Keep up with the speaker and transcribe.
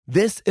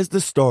This is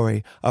the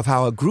story of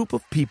how a group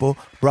of people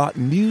brought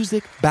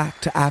music back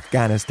to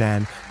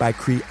Afghanistan by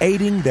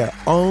creating their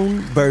own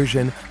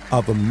version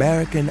of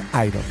American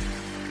Idol.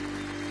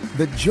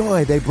 The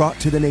joy they brought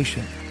to the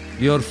nation.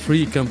 You're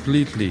free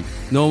completely.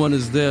 No one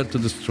is there to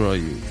destroy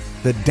you.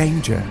 The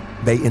danger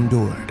they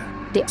endured.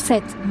 They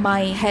said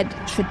my head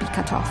should be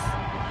cut off.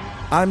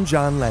 I'm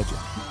John Legend.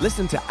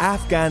 Listen to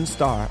Afghan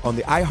Star on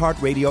the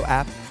iHeartRadio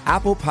app,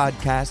 Apple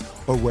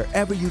Podcasts, or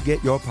wherever you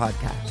get your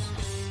podcasts.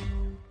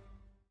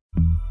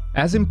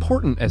 As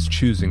important as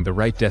choosing the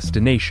right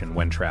destination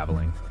when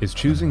traveling is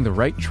choosing the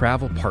right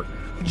travel partner.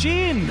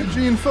 Gene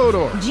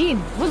Fodor.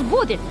 Gene was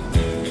good.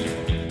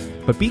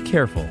 But be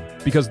careful,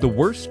 because the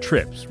worst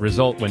trips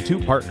result when two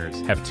partners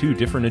have two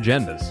different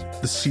agendas.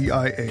 The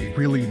CIA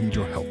really need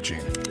your help, Gene.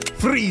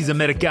 Freeze,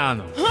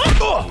 Americano.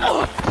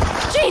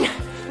 Gene,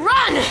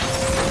 run!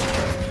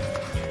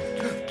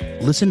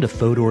 Listen to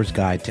Fodor's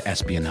Guide to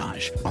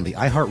Espionage on the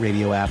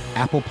iHeartRadio app,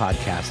 Apple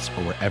Podcasts,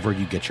 or wherever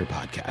you get your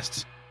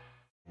podcasts.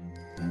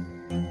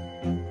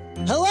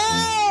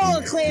 Hello,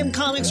 acclaimed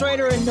comics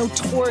writer and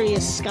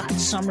notorious Scott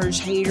Summers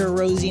hater,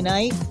 Rosie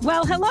Knight.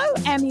 Well, hello,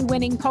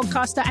 Emmy-winning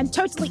podcaster and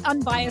totally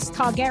unbiased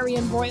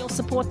Targaryen royal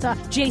supporter,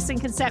 Jason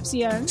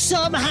Concepcion.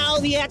 Somehow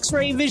the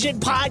X-Ray Vision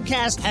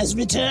podcast has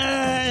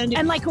returned.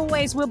 And like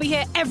always, we'll be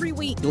here every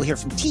week. You'll hear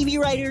from TV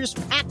writers,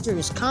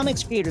 actors,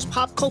 comics creators,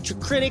 pop culture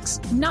critics.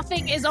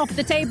 Nothing is off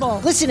the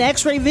table. Listen to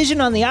X-Ray Vision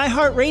on the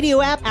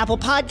iHeartRadio app, Apple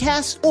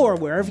Podcasts, or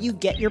wherever you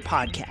get your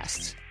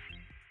podcasts.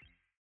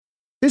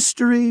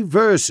 History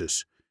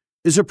Versus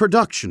is a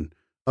production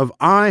of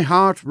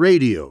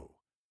iHeartRadio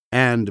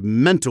and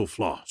Mental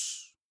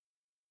Floss.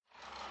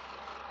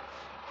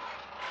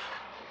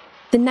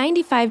 The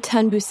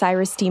 95-ton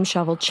Bucyrus steam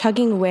shovel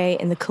chugging away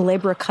in the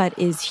Culebra Cut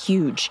is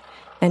huge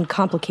and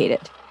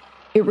complicated.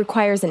 It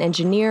requires an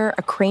engineer,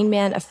 a crane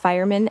man, a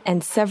fireman,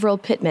 and several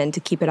pitmen to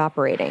keep it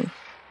operating.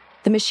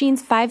 The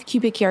machine's 5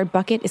 cubic yard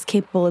bucket is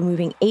capable of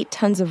moving 8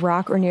 tons of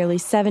rock or nearly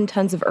 7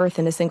 tons of earth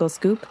in a single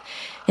scoop.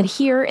 And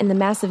here, in the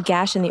massive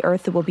gash in the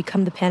earth that will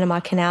become the Panama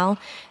Canal,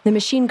 the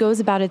machine goes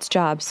about its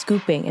job,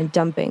 scooping and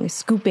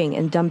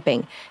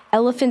dumping,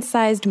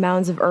 elephant-sized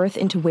mounds of earth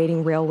into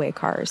waiting railway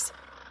cars.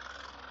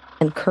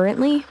 And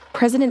currently,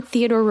 President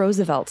Theodore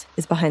Roosevelt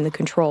is behind the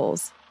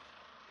controls.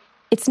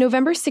 It's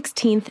November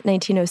 16th,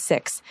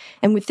 1906,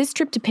 and with this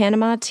trip to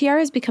Panama, TR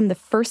has become the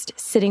first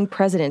sitting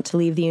president to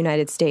leave the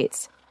United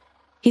States.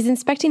 He's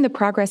inspecting the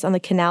progress on the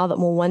canal that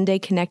will one day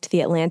connect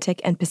the Atlantic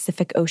and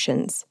Pacific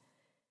Oceans.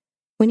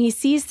 When he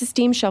sees the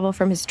steam shovel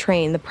from his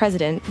train, the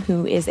president,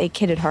 who is a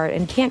kid at heart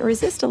and can't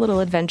resist a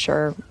little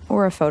adventure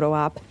or a photo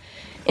op,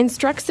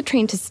 instructs the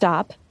train to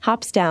stop,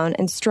 hops down,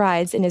 and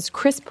strides in his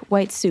crisp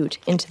white suit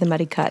into the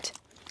muddy cut.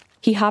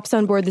 He hops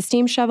on board the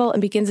steam shovel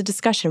and begins a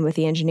discussion with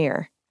the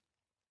engineer.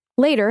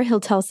 Later, he'll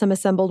tell some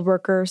assembled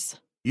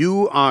workers,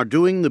 "You are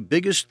doing the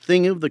biggest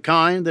thing of the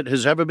kind that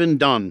has ever been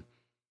done,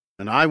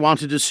 and I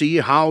wanted to see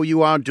how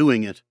you are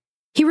doing it."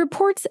 He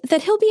reports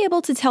that he'll be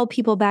able to tell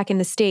people back in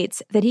the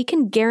States that he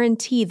can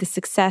guarantee the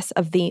success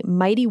of the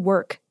mighty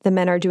work the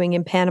men are doing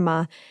in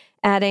Panama,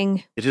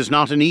 adding, "It is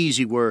not an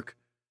easy work.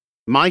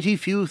 Mighty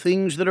few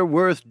things that are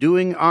worth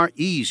doing are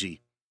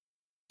easy."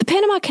 The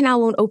Panama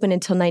Canal won't open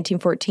until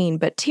 1914,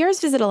 but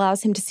TR's visit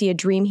allows him to see a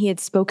dream he had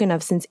spoken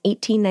of since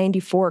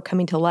 1894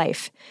 coming to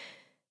life.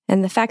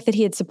 And the fact that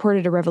he had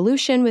supported a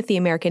revolution with the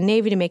American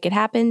Navy to make it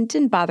happen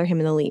didn't bother him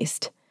in the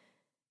least.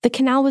 The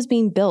canal was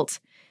being built,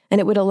 and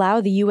it would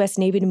allow the U.S.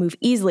 Navy to move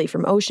easily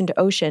from ocean to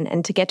ocean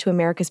and to get to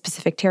America's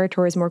Pacific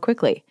territories more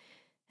quickly.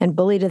 And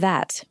bully to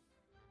that.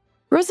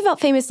 Roosevelt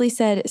famously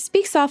said,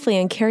 "Speak softly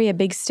and carry a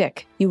big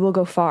stick. You will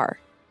go far."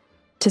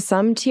 To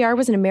some, TR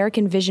was an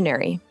American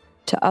visionary.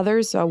 To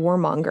others, a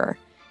warmonger.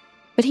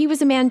 But he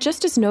was a man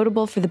just as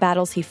notable for the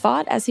battles he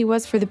fought as he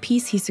was for the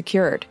peace he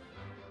secured.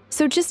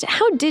 So just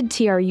how did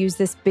TR use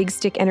this big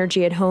stick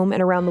energy at home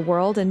and around the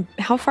world, and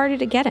how far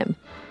did it get him?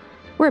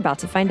 We're about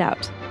to find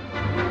out.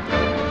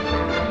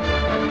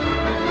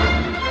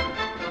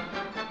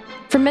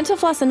 From Mental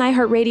Floss and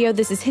iHeartRadio,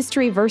 this is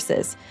History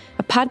Versus,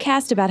 a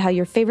podcast about how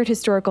your favorite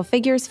historical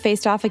figures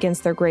faced off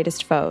against their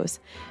greatest foes.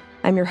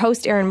 I'm your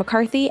host, Erin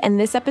McCarthy, and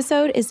this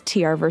episode is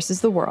TR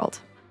versus the World.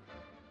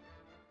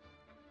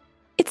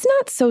 It's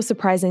not so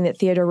surprising that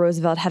Theodore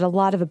Roosevelt had a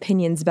lot of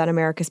opinions about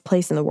America's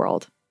place in the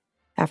world.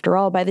 After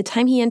all, by the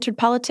time he entered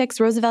politics,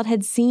 Roosevelt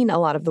had seen a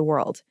lot of the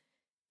world.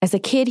 As a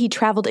kid, he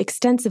traveled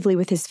extensively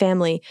with his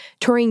family,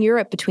 touring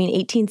Europe between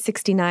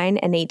 1869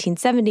 and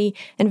 1870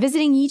 and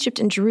visiting Egypt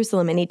and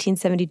Jerusalem in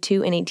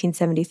 1872 and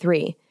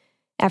 1873.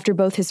 After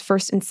both his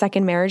first and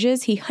second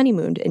marriages, he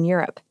honeymooned in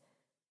Europe.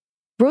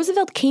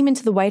 Roosevelt came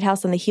into the White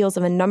House on the heels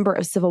of a number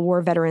of Civil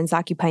War veterans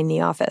occupying the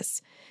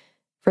office.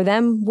 For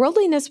them,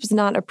 worldliness was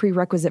not a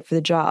prerequisite for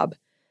the job.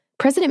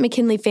 President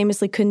McKinley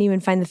famously couldn't even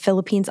find the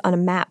Philippines on a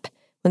map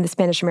when the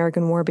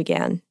Spanish-American War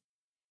began.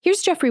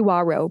 Here's Jeffrey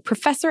Wawrow,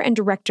 professor and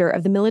director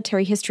of the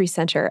Military History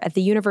Center at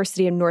the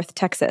University of North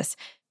Texas,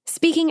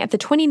 speaking at the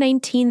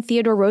 2019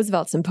 Theodore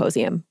Roosevelt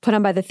Symposium, put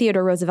on by the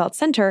Theodore Roosevelt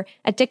Center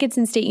at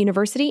Dickinson State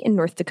University in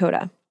North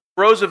Dakota.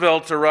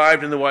 Roosevelt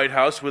arrived in the White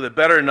House with a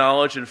better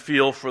knowledge and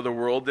feel for the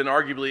world than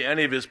arguably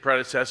any of his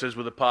predecessors,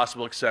 with the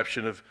possible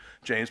exception of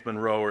James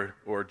Monroe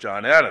or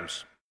John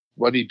Adams.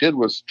 What he did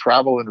was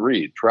travel and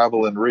read,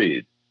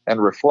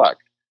 and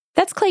reflect.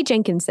 That's Clay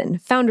Jenkinson,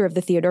 founder of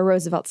the Theodore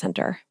Roosevelt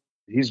Center.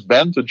 He's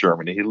been to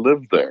Germany. He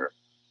lived there.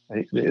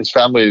 His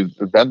family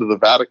has been to the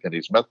Vatican.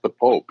 He's met the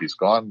Pope. He's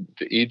gone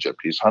to Egypt.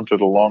 He's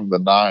hunted along the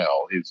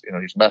Nile. He's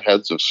met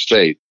heads of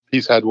state.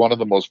 He's had one of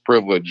the most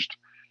privileged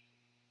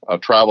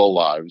travel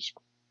lives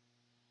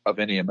of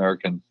any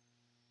American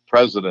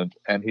president,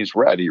 and he's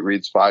read. He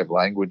reads 5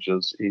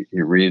 languages.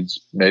 He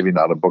reads maybe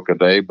not a book a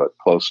day, but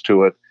close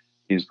to it.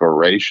 He's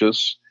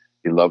voracious.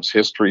 He loves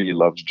history. He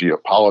loves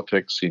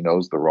geopolitics. He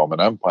knows the Roman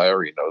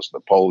Empire. He knows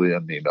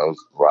Napoleon. He knows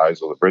the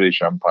rise of the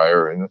British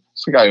Empire. And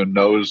it's a guy who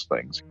knows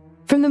things.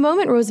 From the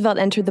moment Roosevelt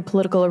entered the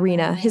political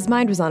arena, his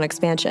mind was on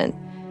expansion.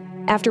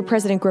 After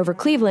President Grover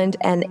Cleveland,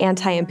 an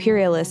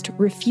anti-imperialist,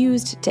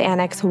 refused to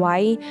annex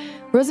Hawaii,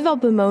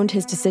 Roosevelt bemoaned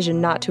his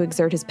decision not to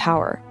exert his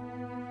power.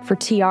 For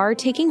TR,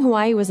 taking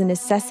Hawaii was a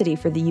necessity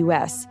for the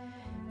U.S.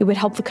 It would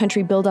help the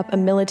country build up a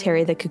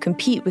military that could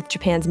compete with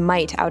Japan's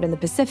might out in the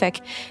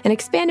Pacific and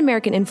expand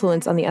American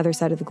influence on the other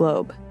side of the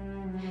globe.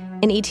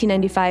 In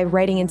 1895,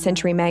 writing in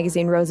Century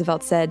magazine,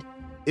 Roosevelt said,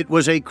 "It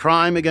was a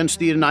crime against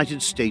the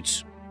United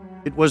States.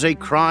 It was a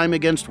crime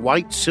against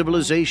white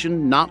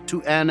civilization not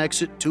to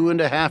annex it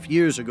 2.5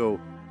 years ago.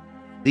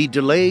 The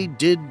delay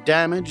did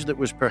damage that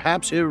was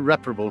perhaps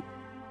irreparable,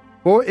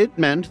 for it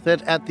meant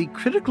that at the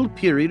critical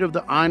period of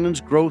the island's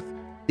growth,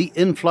 the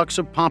influx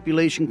of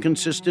population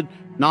consisted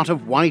not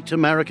of white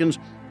Americans,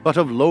 but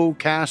of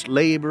low-caste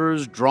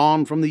laborers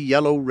drawn from the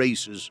yellow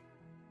races."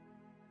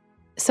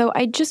 So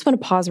I just want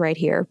to pause right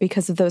here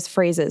because of those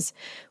phrases,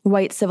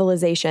 white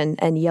civilization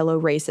and yellow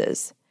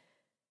races.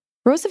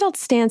 Roosevelt's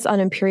stance on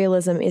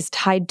imperialism is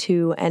tied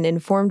to and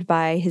informed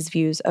by his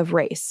views of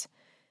race.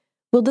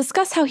 We'll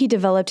discuss how he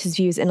developed his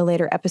views in a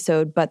later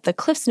episode, but the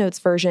Cliff's Notes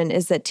version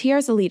is that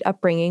TR's elite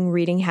upbringing,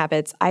 reading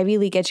habits, Ivy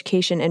League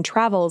education, and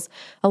travels,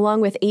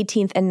 along with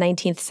 18th and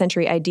 19th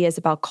century ideas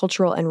about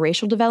cultural and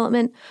racial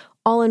development,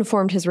 all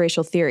informed his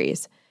racial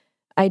theories.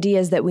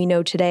 Ideas that we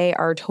know today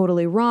are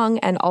totally wrong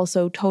and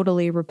also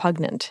totally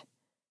repugnant.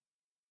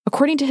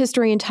 According to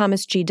historian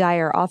Thomas G.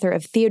 Dyer, author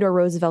of Theodore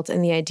Roosevelt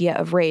and the Idea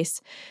of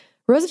Race,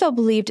 Roosevelt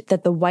believed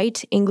that the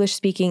white,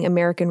 English-speaking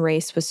American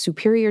race was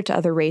superior to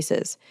other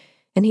races,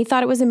 and he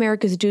thought it was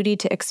America's duty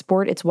to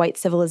export its white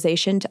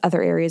civilization to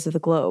other areas of the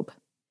globe.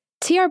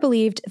 TR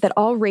believed that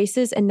all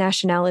races and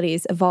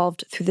nationalities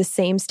evolved through the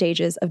same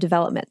stages of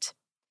development,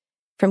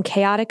 from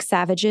chaotic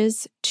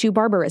savages to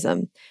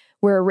barbarism,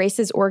 where a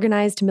race's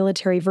organized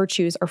military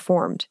virtues are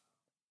formed,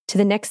 to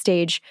the next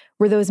stage,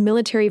 where those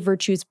military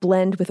virtues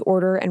blend with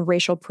order and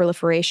racial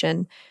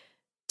proliferation,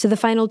 to the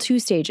final 2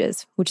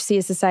 stages, which see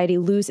a society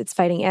lose its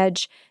fighting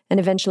edge and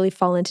eventually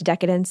fall into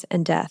decadence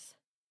and death.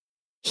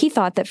 He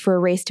thought that for a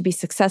race to be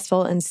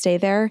successful and stay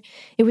there,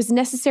 it was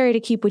necessary to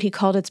keep what he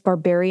called its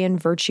barbarian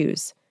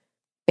virtues.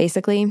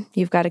 Basically,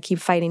 you've got to keep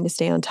fighting to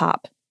stay on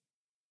top.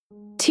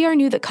 TR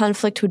knew that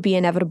conflict would be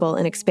inevitable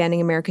in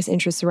expanding America's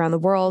interests around the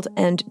world,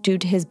 and due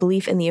to his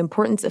belief in the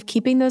importance of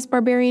keeping those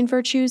barbarian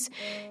virtues,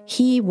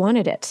 he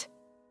wanted it.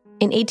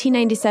 In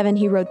 1897,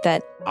 he wrote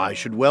that, "I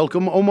should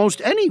welcome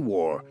almost any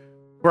war,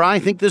 for I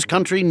think this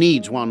country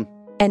needs one."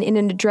 And in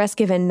an address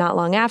given not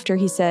long after,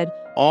 he said,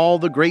 "All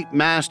the great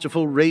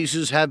masterful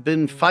races have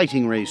been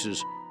fighting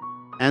races,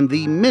 and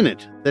the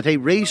minute that a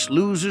race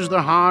loses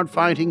their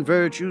hard-fighting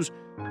virtues,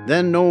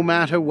 then no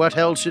matter what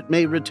else it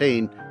may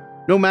retain,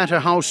 no matter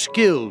how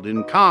skilled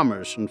in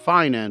commerce and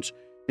finance,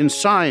 in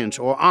science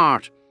or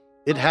art,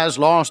 it has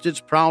lost its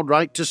proud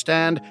right to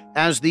stand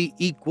as the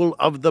equal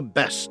of the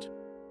best."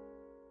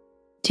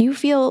 Do you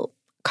feel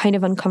kind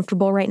of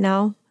uncomfortable right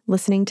now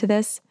listening to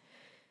this?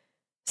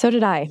 So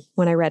did I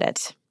when I read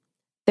it.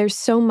 There's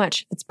so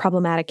much that's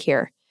problematic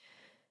here.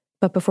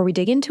 But before we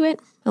dig into it,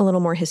 a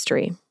little more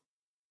history.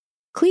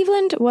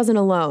 Cleveland wasn't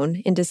alone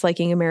in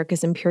disliking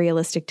America's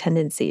imperialistic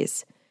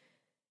tendencies.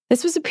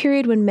 This was a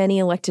period when many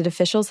elected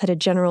officials had a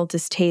general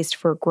distaste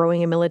for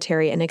growing a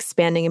military and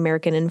expanding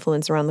American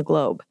influence around the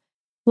globe.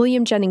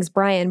 William Jennings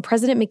Bryan,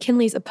 President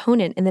McKinley's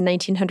opponent in the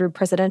 1900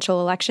 presidential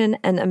election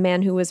and a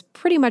man who was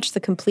pretty much the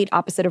complete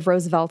opposite of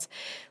Roosevelt,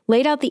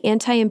 laid out the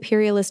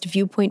anti-imperialist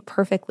viewpoint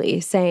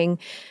perfectly, saying,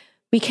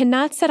 "We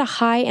cannot set a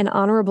high and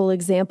honorable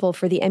example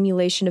for the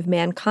emulation of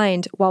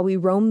mankind while we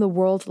roam the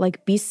world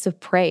like beasts of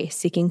prey,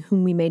 seeking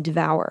whom we may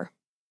devour."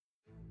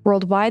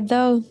 Worldwide,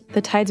 though,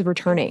 the tides were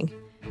turning.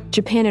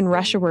 Japan and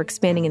Russia were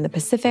expanding in the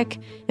Pacific,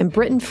 and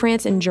Britain,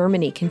 France, and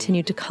Germany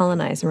continued to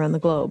colonize around the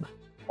globe.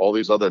 All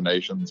these other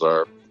nations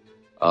are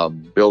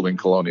building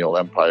colonial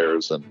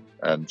empires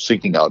and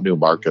seeking out new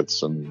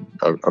markets and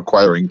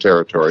acquiring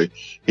territory.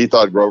 He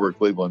thought Grover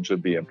Cleveland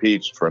should be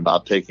impeached for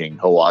not taking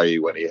Hawaii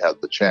when he had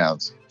the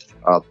chance.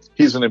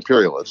 He's an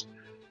imperialist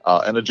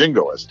and a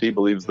jingoist. He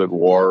believes that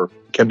war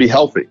can be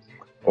healthy.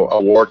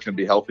 A war can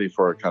be healthy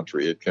for a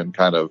country. It can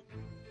kind of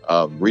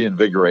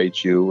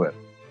reinvigorate you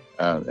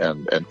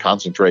and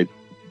concentrate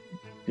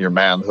your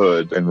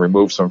manhood and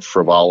remove some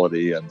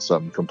frivolity and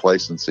some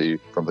complacency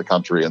from the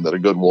country, and that a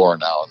good war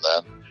now and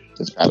then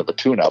is kind of a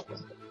tune-up.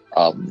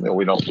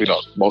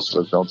 Most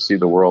of us don't see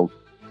the world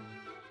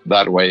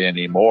that way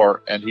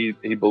anymore. And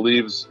he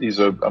believes, he's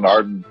an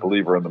ardent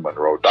believer in the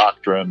Monroe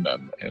Doctrine,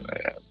 and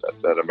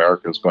that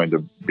America is going to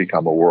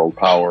become a world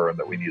power, and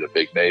that we need a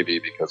big navy,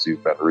 because he's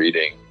been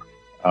reading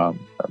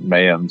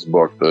Mahon's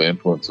book, The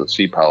Influence of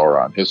Sea Power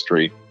on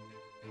History.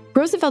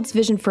 Roosevelt's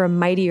vision for a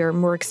mightier,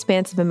 more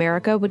expansive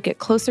America would get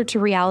closer to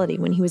reality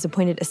when he was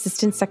appointed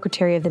Assistant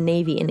Secretary of the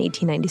Navy in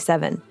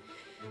 1897.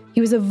 He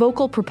was a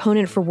vocal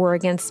proponent for war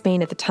against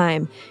Spain at the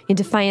time, in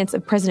defiance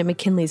of President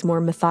McKinley's more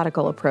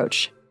methodical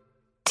approach.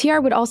 TR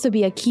would also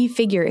be a key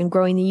figure in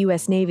growing the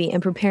U.S. Navy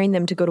and preparing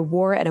them to go to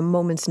war at a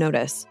moment's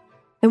notice.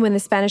 And when the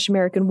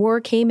Spanish-American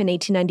War came in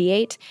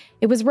 1898,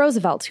 it was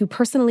Roosevelt who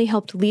personally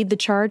helped lead the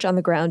charge on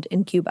the ground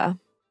in Cuba.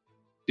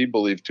 He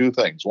believed two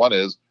things. One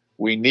is,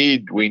 we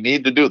need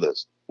to do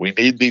this. We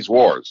need these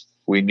wars.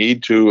 We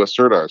need to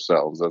assert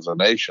ourselves as a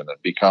nation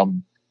and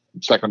become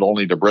second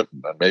only to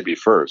Britain, and maybe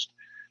first.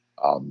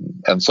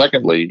 And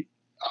secondly,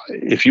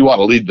 if you want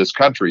to lead this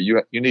country,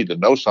 you need to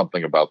know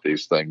something about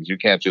these things. You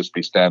can't just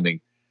be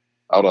standing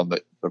out on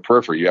the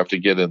periphery. You have to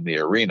get in the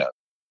arena.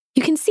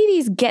 You can see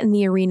these get in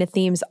the arena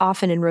themes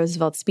often in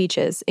Roosevelt's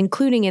speeches,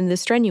 including in The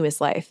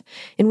Strenuous Life,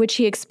 in which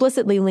he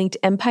explicitly linked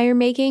empire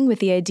making with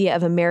the idea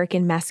of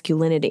American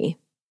masculinity.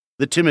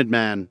 The timid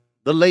man,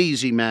 the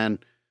lazy man,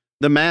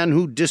 the man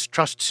who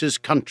distrusts his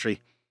country,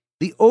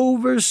 the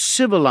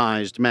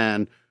over-civilized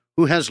man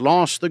who has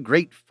lost the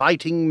great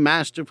fighting,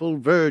 masterful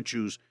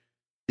virtues,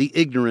 the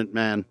ignorant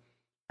man,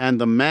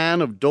 and the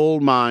man of dull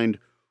mind,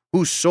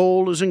 whose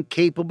soul is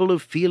incapable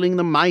of feeling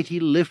the mighty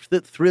lift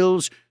that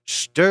thrills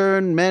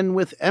stern men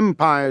with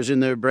empires in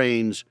their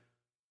brains.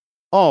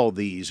 All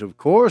these, of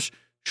course,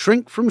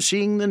 shrink from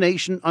seeing the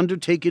nation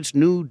undertake its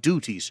new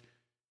duties,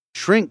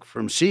 shrink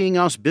from seeing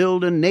us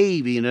build a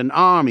navy and an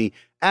army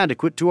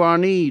adequate to our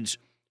needs,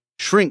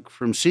 shrink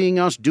from seeing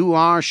us do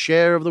our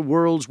share of the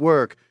world's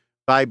work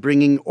by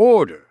bringing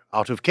order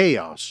out of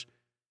chaos.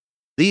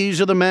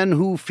 These are the men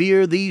who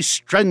fear the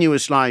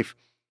strenuous life,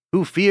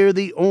 who fear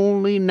the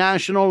only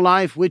national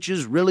life which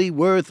is really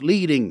worth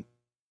leading.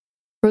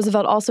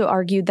 Roosevelt also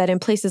argued that in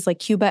places like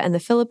Cuba and the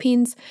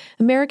Philippines,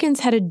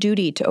 Americans had a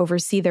duty to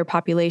oversee their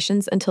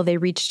populations until they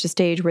reached a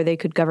stage where they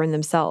could govern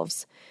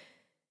themselves.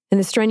 In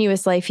The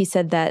Strenuous Life, he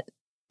said that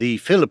the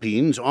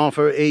Philippines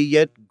offer a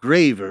yet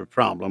graver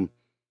problem.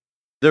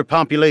 Their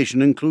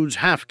population includes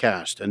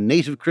half-caste and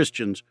native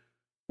Christians,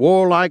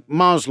 warlike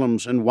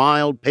Muslims and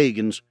wild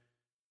pagans.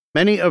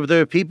 Many of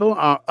their people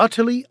are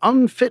utterly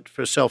unfit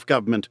for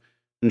self-government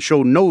and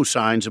show no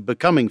signs of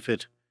becoming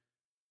fit.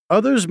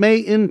 Others may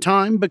in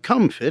time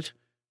become fit,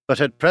 but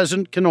at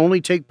present can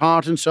only take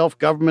part in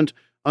self-government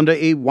under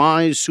a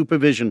wise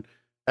supervision,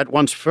 at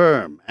once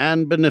firm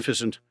and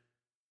beneficent.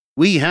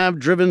 We have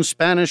driven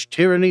Spanish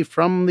tyranny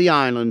from the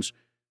islands.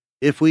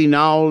 If we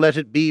now let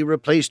it be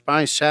replaced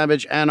by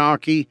savage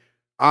anarchy,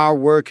 our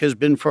work has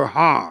been for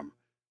harm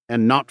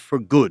and not for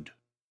good.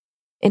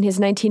 In his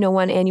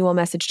 1901 annual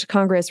message to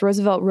Congress,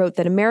 Roosevelt wrote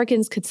that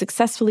Americans could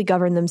successfully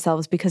govern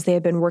themselves because they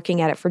had been working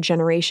at it for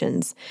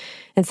generations,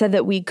 and said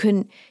that we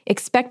couldn't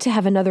expect to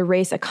have another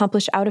race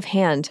accomplish out of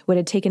hand what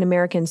had taken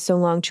Americans so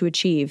long to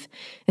achieve,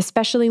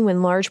 especially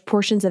when large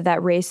portions of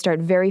that race start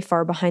very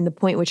far behind the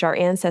point which our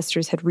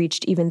ancestors had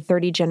reached even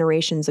 30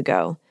 generations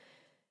ago.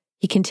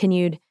 He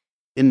continued,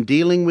 in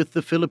dealing with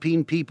the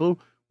Philippine people,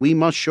 we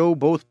must show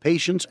both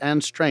patience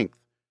and strength,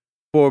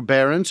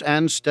 forbearance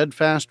and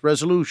steadfast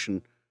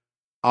resolution.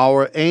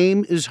 Our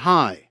aim is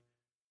high.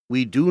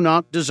 We do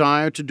not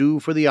desire to do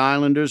for the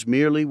islanders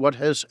merely what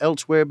has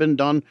elsewhere been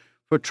done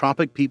for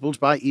tropic peoples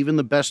by even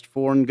the best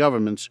foreign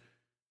governments.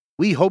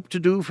 We hope to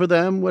do for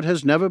them what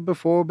has never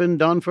before been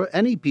done for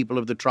any people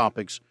of the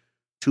tropics,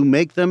 to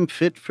make them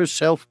fit for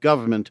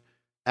self-government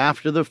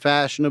after the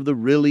fashion of the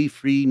really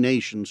free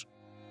nations.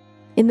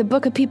 In the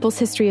book A People's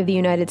History of the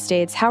United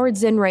States, Howard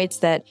Zinn writes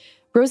that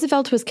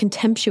Roosevelt was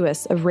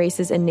contemptuous of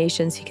races and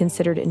nations he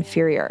considered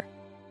inferior.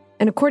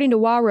 And according to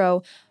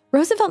Wawrow,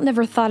 Roosevelt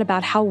never thought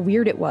about how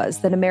weird it was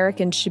that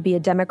Americans should be a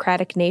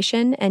democratic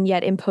nation and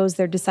yet impose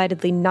their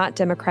decidedly not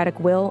democratic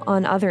will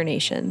on other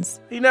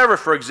nations. He never,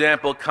 for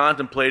example,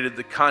 contemplated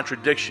the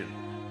contradiction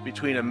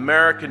between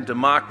American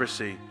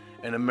democracy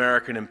and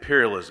American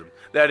imperialism.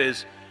 That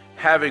is,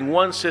 having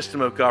one system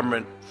of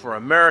government for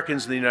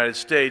Americans in the United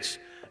States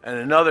and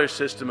another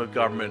system of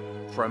government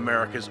for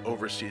America's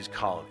overseas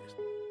colonies.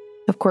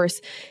 Of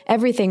course,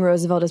 everything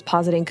Roosevelt is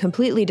positing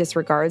completely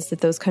disregards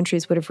that those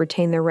countries would have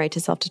retained their right to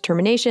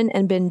self-determination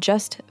and been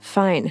just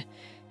fine,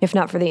 if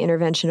not for the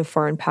intervention of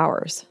foreign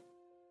powers.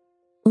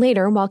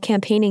 Later, while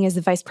campaigning as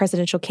the vice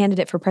presidential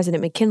candidate for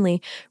President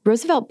McKinley,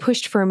 Roosevelt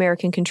pushed for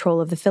American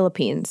control of the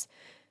Philippines.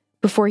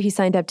 Before he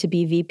signed up to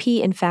be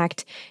VP, in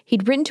fact,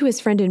 he'd written to his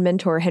friend and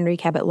mentor, Henry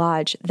Cabot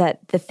Lodge,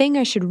 that the thing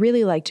I should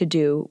really like to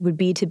do would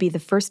be to be the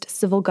first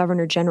civil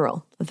governor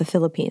general of the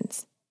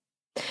Philippines.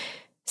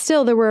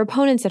 Still, there were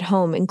opponents at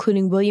home,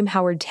 including William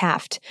Howard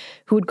Taft,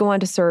 who would go on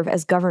to serve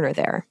as governor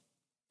there.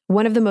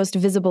 One of the most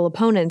visible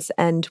opponents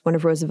and one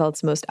of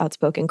Roosevelt's most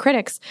outspoken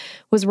critics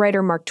was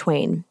writer Mark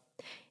Twain.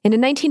 In a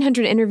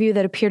 1900 interview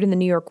that appeared in the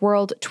New York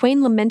World,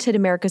 Twain lamented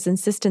America's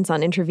insistence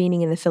on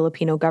intervening in the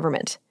Filipino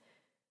government.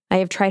 "I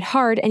have tried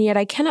hard, and yet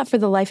I cannot for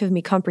the life of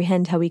me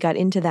comprehend how we got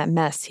into that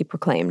mess," he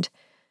proclaimed.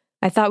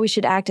 "I thought we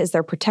should act as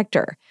their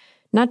protector,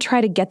 not try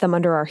to get them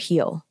under our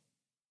heel.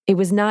 It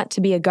was not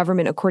to be a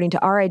government according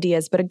to our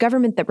ideas, but a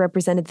government that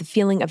represented the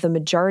feeling of the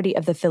majority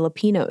of the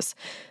Filipinos,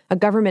 a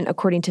government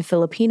according to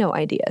Filipino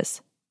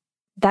ideas.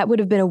 That would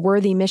have been a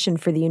worthy mission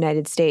for the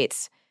United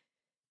States.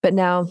 But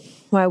now,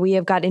 we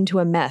have got into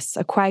a mess,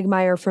 a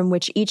quagmire from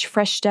which each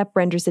fresh step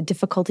renders the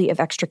difficulty of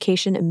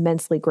extrication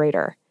immensely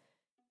greater."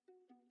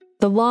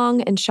 The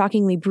long and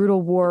shockingly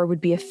brutal war would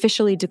be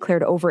officially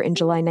declared over in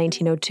July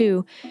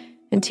 1902,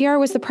 and TR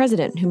was the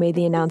president who made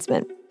the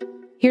announcement.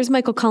 Here's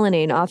Michael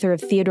Cullinane, author of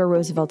Theodore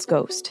Roosevelt's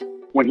Ghost.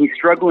 When he's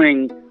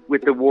struggling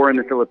with the war in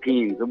the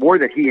Philippines, the war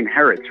that he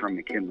inherits from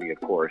McKinley, of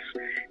course,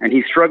 and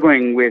he's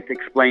struggling with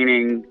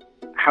explaining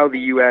how the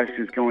U.S.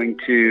 is going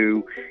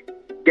to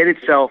get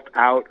itself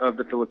out of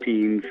the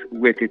Philippines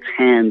with its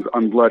hands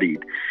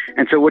unbloodied.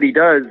 And so what he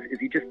does is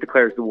he just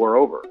declares the war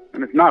over.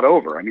 And it's not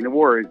over. I mean, the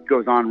war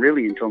goes on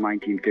really until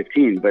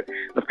 1915, but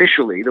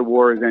officially the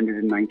war is ended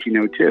in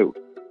 1902.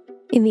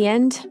 In the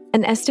end,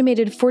 an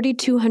estimated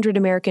 4,200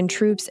 American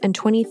troops and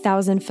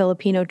 20,000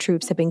 Filipino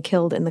troops have been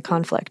killed in the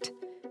conflict.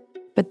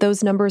 But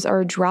those numbers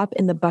are a drop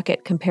in the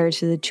bucket compared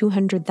to the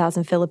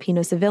 200,000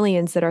 Filipino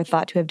civilians that are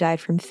thought to have died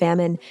from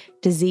famine,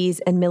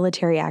 disease, and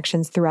military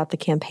actions throughout the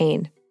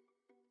campaign.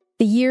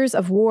 The years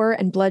of war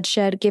and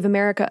bloodshed gave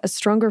America a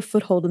stronger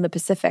foothold in the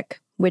Pacific,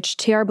 which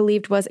TR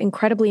believed was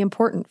incredibly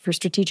important for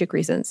strategic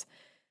reasons.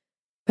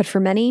 But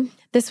for many,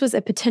 this was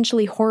a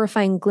potentially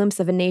horrifying glimpse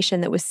of a nation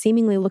that was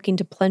seemingly looking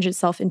to plunge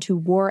itself into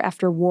war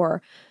after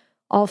war,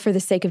 all for the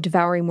sake of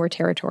devouring more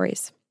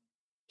territories.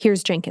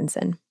 Here's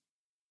Jenkinson.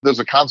 There's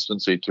a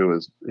constancy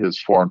to his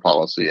foreign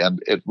policy, and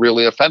it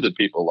really offended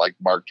people like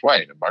Mark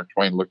Twain. And Mark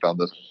Twain looked on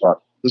this and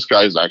thought, this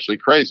guy is actually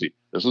crazy.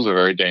 This is a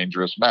very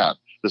dangerous man.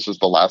 This is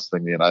the last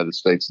thing the United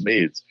States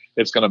needs.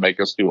 It's going to make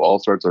us do all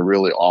sorts of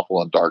really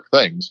awful and dark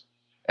things.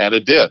 And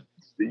it did.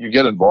 You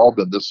get involved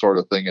in this sort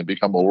of thing and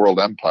become a world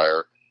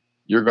empire,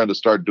 you're going to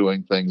start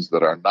doing things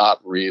that are not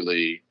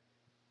really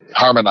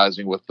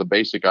harmonizing with the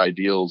basic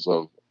ideals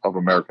of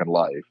American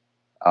life.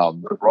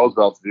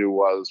 Roosevelt's view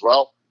was,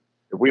 well,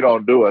 if we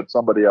don't do it,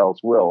 somebody else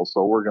will,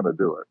 so we're going to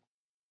do it.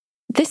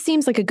 This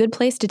seems like a good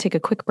place to take a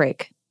quick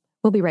break.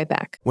 We'll be right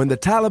back. When the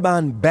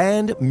Taliban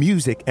banned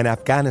music in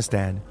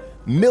Afghanistan,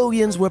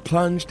 millions were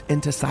plunged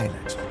into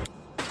silence.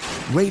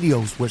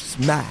 Radios were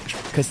smashed,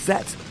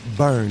 cassettes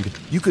burned.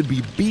 You could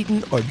be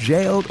beaten or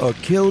jailed or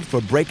killed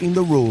for breaking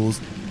the rules.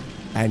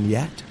 And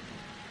yet,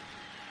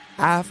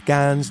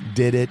 Afghans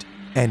did it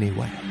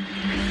anyway.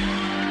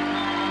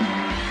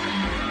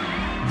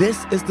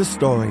 This is the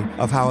story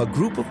of how a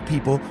group of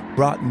people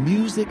brought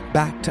music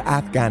back to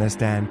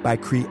Afghanistan by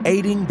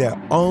creating their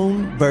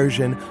own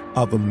version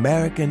of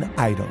American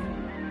Idol.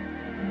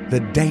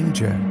 The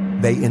danger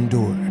they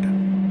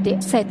endured.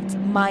 They said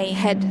my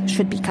head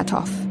should be cut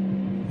off.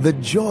 The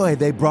joy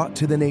they brought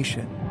to the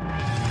nation.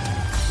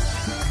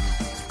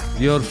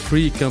 You're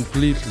free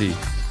completely.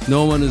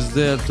 No one is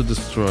there to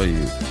destroy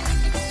you.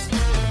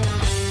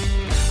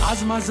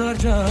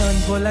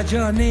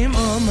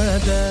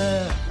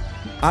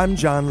 I'm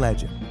John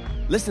Legend.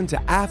 Listen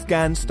to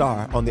Afghan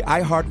Star on the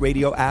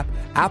iHeartRadio app,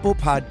 Apple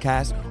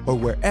Podcasts, or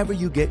wherever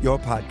you get your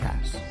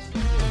podcasts.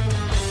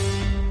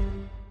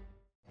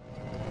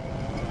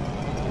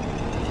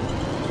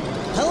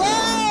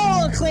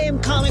 Hello,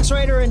 acclaimed comics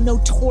writer and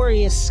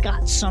notorious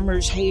Scott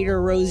Summers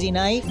hater, Rosie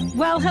Knight.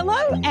 Well,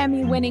 hello,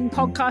 Emmy-winning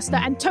podcaster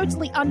and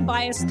totally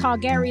unbiased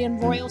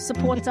Targaryen royal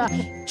supporter,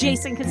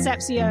 Jason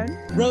Concepcion.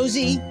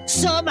 Rosie,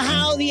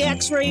 somehow the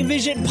X-Ray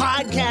Vision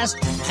podcast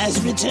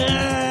has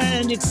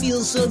returned. It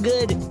feels so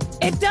good.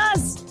 It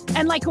does.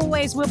 And like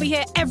always, we'll be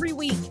here every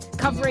week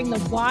covering the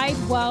wide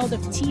world of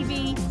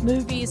TV,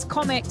 movies,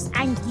 comics,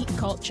 and geek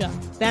culture.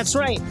 That's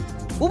right.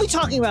 We'll be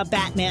talking about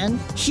Batman,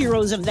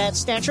 heroes of that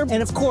stature,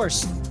 and of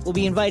course, we'll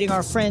be inviting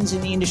our friends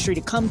in the industry to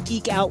come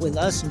geek out with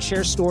us and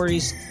share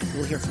stories.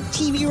 We'll hear from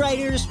TV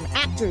writers, from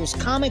actors,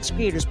 comics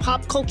creators,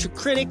 pop culture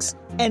critics,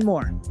 and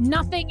more.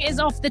 Nothing is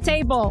off the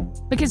table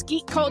because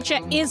geek culture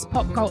is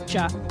pop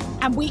culture,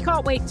 and we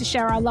can't wait to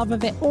share our love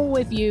of it all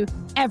with you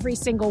every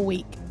single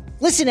week.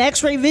 Listen to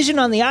X-Ray Vision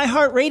on the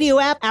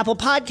iHeartRadio app, Apple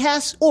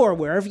Podcasts, or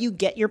wherever you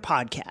get your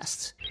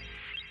podcasts.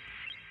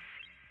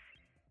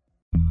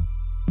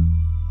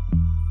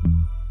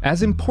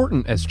 As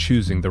important as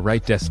choosing the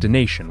right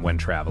destination when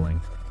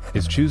traveling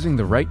is choosing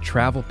the right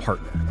travel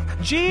partner.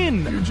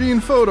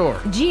 Eugene Fodor.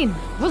 Gene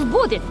was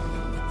booted.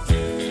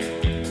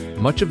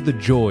 Much of the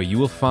joy you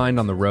will find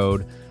on the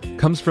road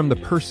comes from the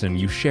person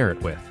you share it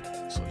with.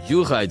 So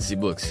you write the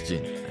books,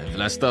 Gene, and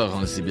Vlastar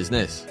runs the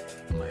business.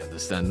 I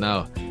understand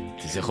now.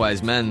 It is a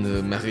wise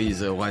man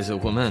marries a wiser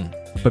woman.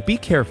 But be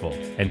careful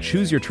and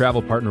choose your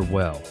travel partner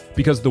well,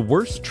 because the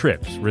worst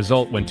trips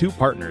result when two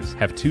partners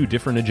have two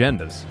different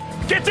agendas.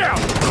 Get down!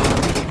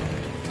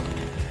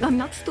 I'm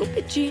not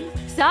stupid, Jean.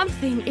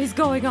 Something is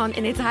going on,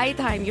 and it's high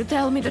time you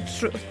tell me the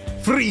truth.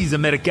 Freeze,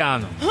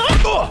 Americano!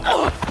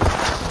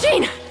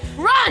 Jean,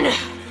 run!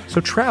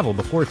 So travel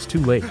before it's too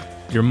late.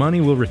 Your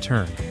money will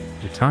return.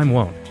 Your time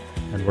won't.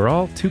 And we're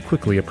all too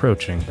quickly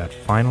approaching that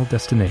final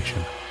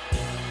destination.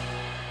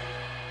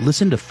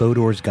 Listen to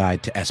Fodor's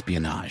Guide to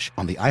Espionage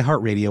on the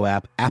iHeartRadio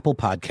app, Apple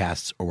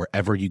Podcasts, or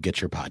wherever you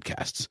get your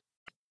podcasts.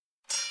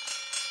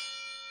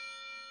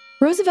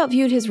 Roosevelt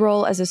viewed his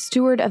role as a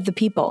steward of the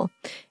people,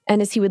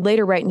 and as he would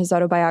later write in his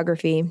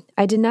autobiography,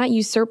 I did not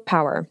usurp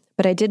power,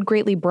 but I did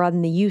greatly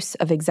broaden the use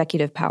of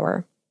executive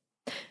power.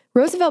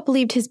 Roosevelt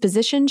believed his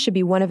position should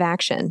be one of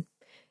action.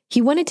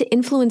 He wanted to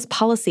influence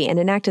policy and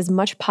enact as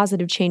much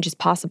positive change as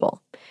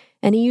possible,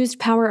 and he used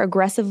power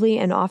aggressively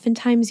and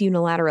oftentimes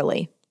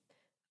unilaterally.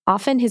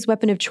 Often his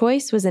weapon of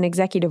choice was an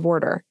executive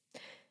order.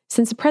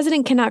 Since the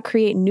president cannot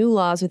create new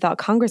laws without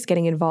Congress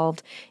getting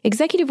involved,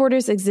 executive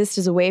orders exist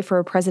as a way for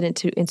a president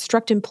to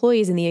instruct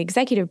employees in the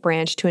executive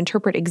branch to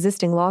interpret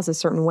existing laws a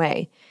certain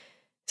way.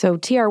 So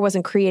TR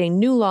wasn't creating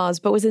new laws,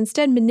 but was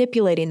instead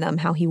manipulating them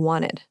how he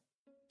wanted.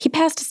 He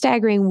passed a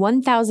staggering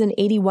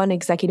 1,081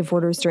 executive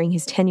orders during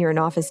his tenure in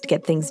office to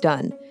get things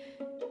done.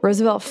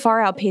 Roosevelt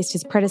far outpaced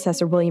his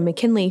predecessor, William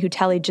McKinley, who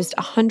tallied just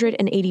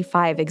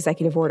 185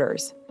 executive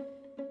orders.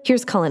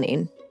 Here's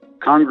Cullinane.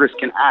 Congress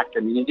can act.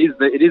 I mean,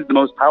 it is the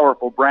most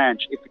powerful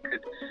branch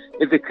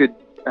if it could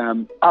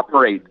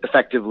operate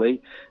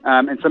effectively,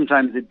 and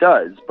sometimes it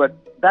does. But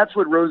that's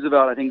what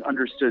Roosevelt, I think,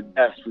 understood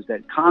best, was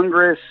that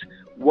Congress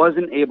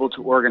wasn't able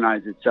to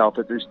organize itself,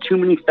 that there's too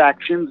many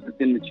factions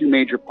within the two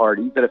major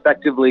parties, that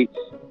effectively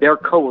they're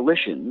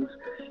coalitions,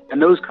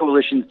 and those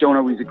coalitions don't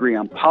always agree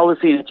on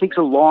policy, and it takes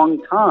a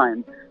long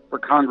time for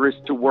Congress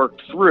to work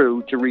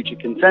through to reach a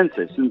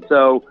consensus. And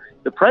so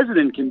the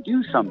president can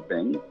do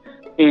something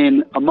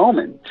in a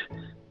moment,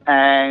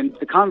 and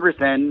the Congress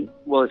then,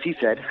 well, as he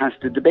said, has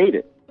to debate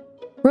it.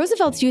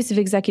 Roosevelt's use of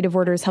executive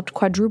orders helped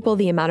quadruple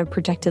the amount of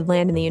protected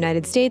land in the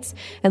United States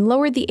and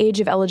lowered the age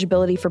of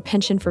eligibility for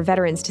pension for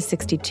veterans to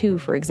 62,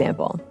 for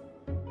example.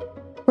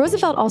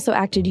 Roosevelt also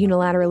acted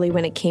unilaterally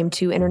when it came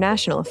to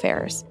international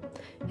affairs.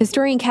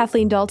 Historian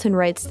Kathleen Dalton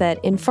writes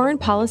that in foreign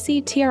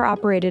policy, TR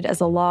operated as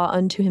a law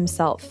unto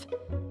himself.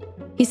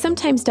 He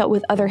sometimes dealt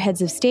with other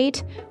heads of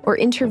state or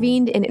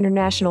intervened in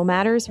international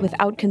matters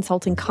without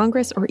consulting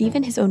Congress or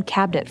even his own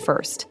cabinet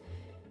first.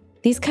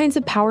 These kinds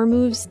of power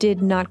moves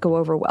did not go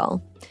over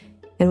well.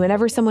 And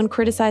whenever someone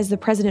criticized the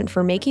president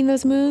for making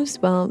those moves,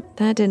 well,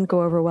 that didn't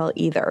go over well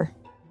either.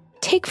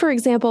 Take, for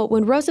example,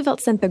 when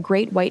Roosevelt sent the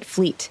Great White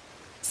Fleet,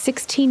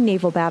 16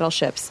 naval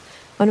battleships,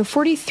 on a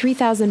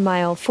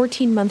 43,000-mile,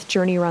 14-month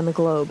journey around the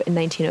globe in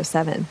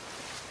 1907.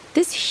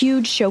 This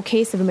huge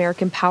showcase of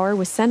American power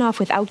was sent off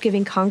without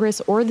giving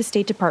Congress or the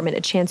State Department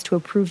a chance to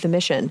approve the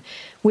mission,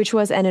 which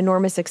was an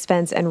enormous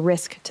expense and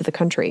risk to the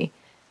country.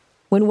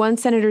 When one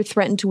senator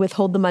threatened to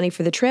withhold the money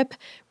for the trip,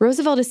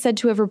 Roosevelt is said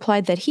to have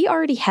replied that he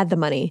already had the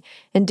money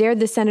and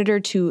dared the senator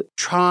to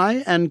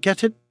try and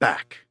get it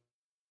back.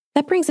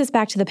 That brings us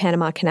back to the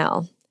Panama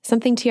Canal,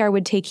 something TR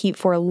would take heat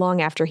for long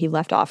after he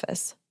left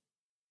office.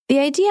 The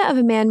idea of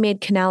a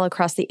man-made canal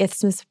across the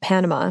Isthmus of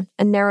Panama,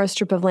 a narrow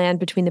strip of land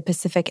between the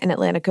Pacific and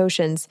Atlantic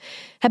Oceans,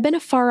 had been a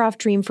far-off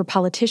dream for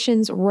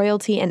politicians,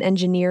 royalty, and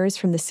engineers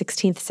from the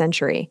 16th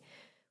century.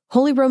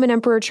 Holy Roman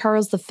Emperor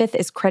Charles V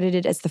is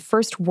credited as the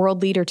first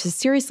world leader to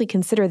seriously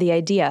consider the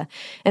idea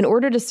and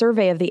ordered a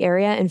survey of the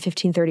area in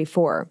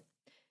 1534.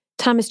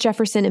 Thomas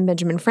Jefferson and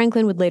Benjamin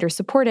Franklin would later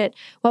support it,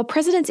 while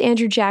Presidents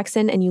Andrew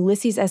Jackson and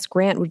Ulysses S.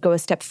 Grant would go a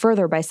step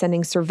further by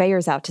sending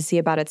surveyors out to see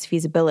about its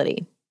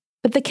feasibility.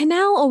 But the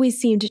canal always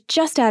seemed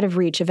just out of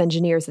reach of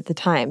engineers at the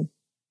time,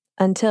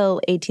 until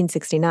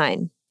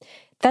 1869.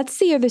 That's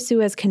the year the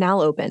Suez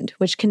Canal opened,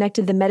 which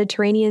connected the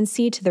Mediterranean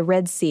Sea to the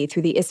Red Sea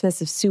through the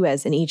Isthmus of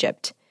Suez in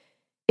Egypt.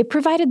 It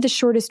provided the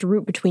shortest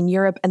route between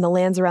Europe and the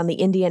lands around the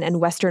Indian and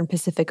Western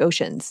Pacific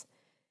Oceans.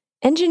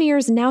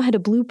 Engineers now had a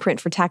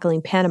blueprint for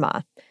tackling Panama,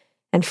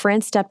 and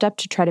France stepped up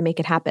to try to make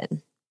it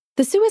happen.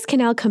 The Suez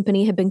Canal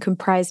Company had been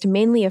comprised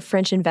mainly of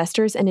French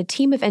investors and a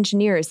team of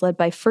engineers led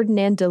by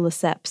Ferdinand de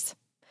Lesseps.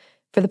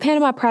 For the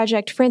Panama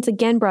Project, France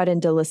again brought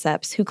in de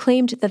Lesseps, who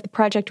claimed that the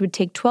project would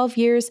take 12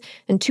 years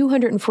and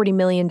 $240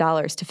 million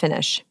to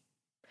finish.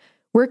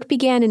 Work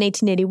began in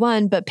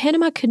 1881, but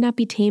Panama could not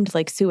be tamed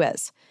like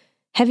Suez.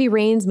 Heavy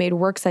rains made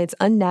work sites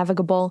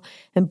unnavigable,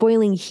 and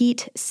boiling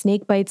heat,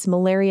 snake bites,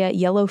 malaria,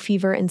 yellow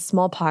fever, and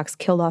smallpox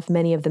killed off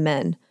many of the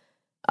men.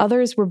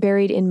 Others were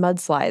buried in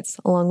mudslides,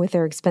 along with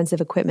their expensive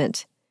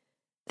equipment.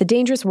 The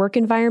dangerous work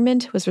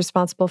environment was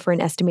responsible for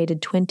an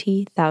estimated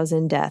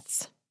 20,000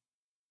 deaths.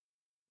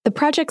 The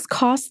project's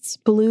costs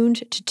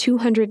ballooned to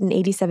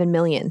 $287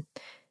 million,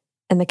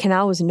 and the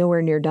canal was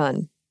nowhere near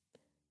done.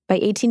 By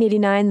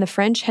 1889, the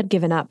French had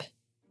given up.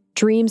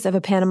 Dreams of a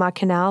Panama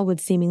Canal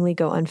would seemingly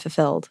go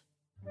unfulfilled.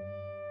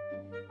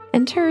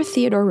 Enter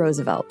Theodore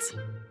Roosevelt.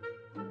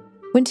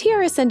 When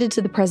TR ascended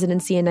to the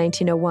presidency in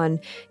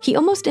 1901, he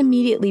almost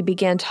immediately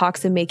began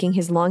talks of making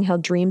his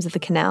long-held dreams of the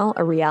canal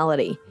a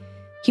reality.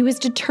 He was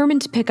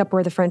determined to pick up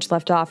where the French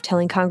left off,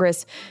 telling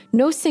Congress,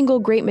 "No single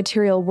great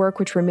material work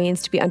which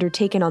remains to be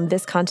undertaken on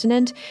this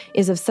continent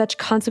is of such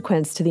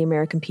consequence to the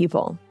American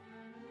people."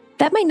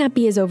 That might not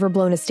be as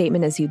overblown a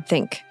statement as you'd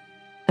think.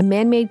 A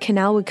man-made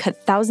canal would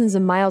cut thousands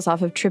of miles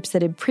off of trips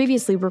that had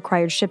previously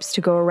required ships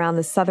to go around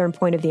the southern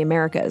point of the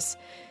Americas.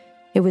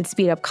 It would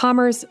speed up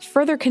commerce,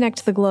 further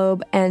connect the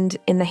globe, and,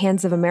 in the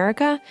hands of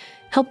America,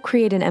 help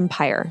create an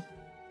empire.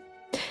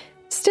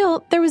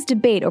 Still, there was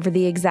debate over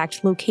the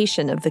exact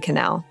location of the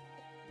canal.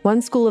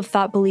 One school of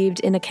thought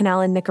believed in a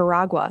canal in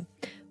Nicaragua,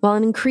 while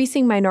an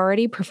increasing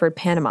minority preferred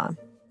Panama.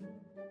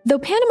 Though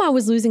Panama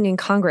was losing in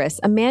Congress,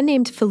 a man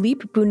named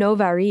Philippe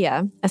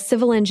Bunau-Varilla, a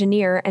civil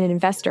engineer and an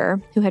investor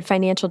who had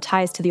financial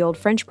ties to the old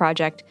French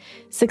project,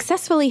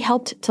 successfully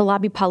helped to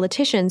lobby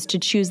politicians to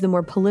choose the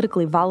more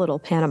politically volatile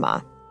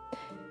Panama.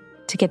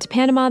 To get to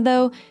Panama,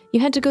 though, you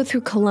had to go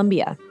through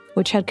Colombia,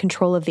 which had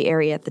control of the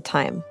area at the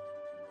time.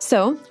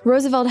 So,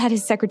 Roosevelt had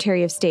his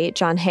Secretary of State,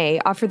 John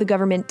Hay, offer the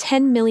government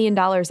 $10 million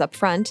up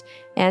front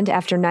and,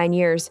 after 9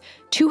 years,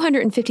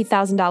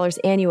 $250,000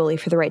 annually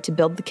for the right to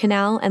build the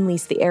canal and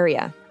lease the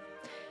area.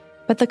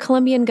 But the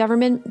Colombian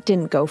government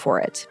didn't go for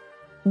it.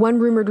 One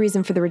rumored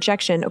reason for the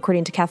rejection,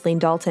 according to Kathleen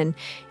Dalton,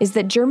 is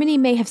that Germany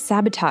may have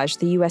sabotaged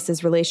the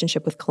U.S.'s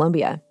relationship with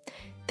Colombia.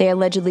 They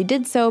allegedly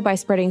did so by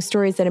spreading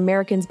stories that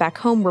Americans back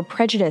home were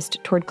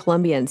prejudiced toward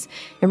Colombians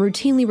and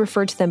routinely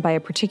referred to them by a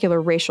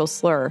particular racial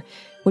slur,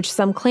 which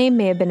some claim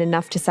may have been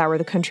enough to sour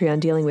the country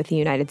on dealing with the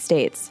United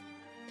States.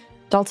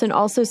 Dalton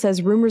also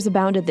says rumors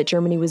abounded that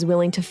Germany was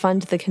willing to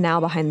fund the canal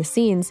behind the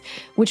scenes,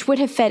 which would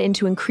have fed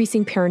into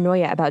increasing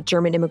paranoia about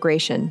German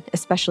immigration,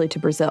 especially to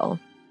Brazil.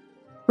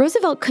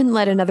 Roosevelt couldn't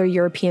let another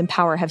European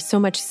power have so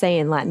much say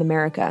in Latin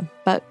America,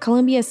 but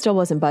Colombia still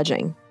wasn't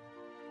budging.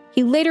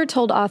 He later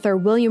told author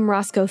William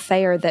Roscoe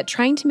Thayer that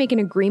trying to make an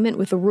agreement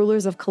with the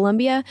rulers of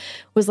Colombia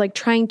was like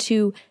trying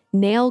to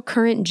nail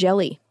currant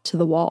jelly to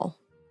the wall.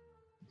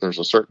 There's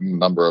a certain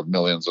number of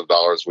millions of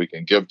dollars we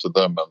can give to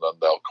them, and then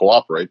they'll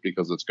cooperate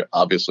because it's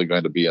obviously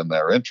going to be in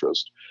their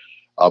interest.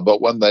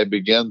 But when they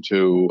begin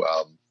to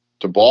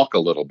balk a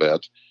little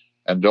bit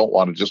and don't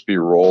want to just be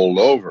rolled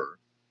over,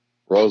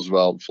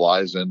 Roosevelt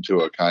flies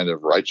into a kind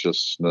of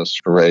righteousness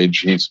rage.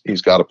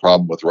 He's got a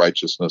problem with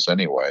righteousness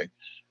anyway.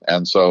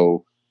 And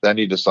so then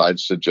he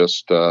decides to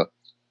just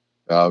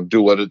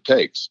do what it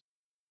takes.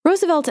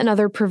 Roosevelt and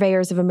other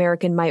purveyors of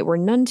American might were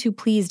none too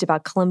pleased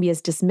about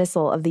Colombia's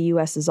dismissal of the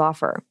U.S.'s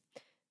offer.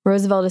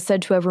 Roosevelt is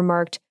said to have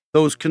remarked,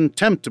 "Those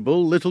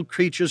contemptible little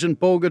creatures in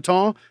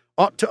Bogota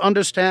ought to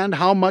understand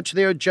how much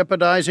they are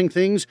jeopardizing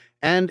things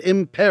and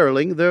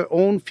imperiling their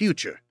own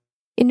future."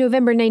 In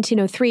November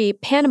 1903,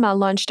 Panama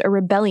launched a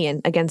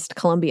rebellion against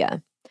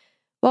Colombia.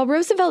 While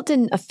Roosevelt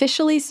didn't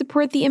officially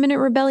support the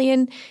imminent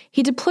rebellion,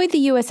 he deployed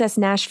the USS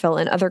Nashville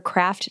and other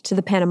craft to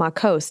the Panama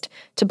coast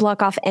to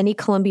block off any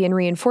Colombian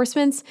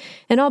reinforcements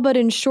and all but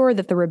ensure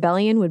that the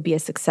rebellion would be a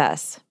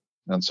success.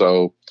 And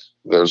so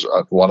there's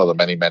one of the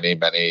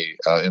many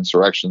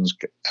insurrections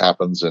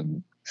happens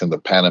in the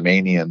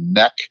Panamanian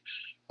Neck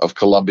of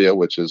Colombia,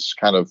 which is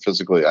kind of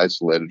physically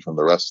isolated from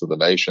the rest of the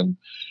nation.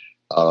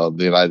 The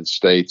United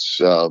States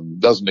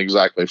doesn't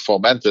exactly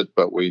foment it,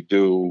 but we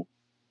do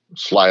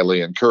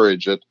slyly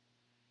encourage it.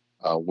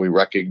 We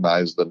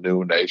recognize the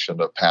new nation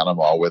of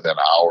Panama within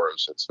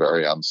hours. It's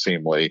very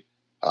unseemly.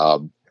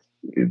 The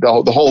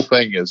whole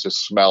thing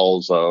just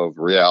smells of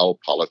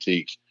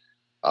realpolitik.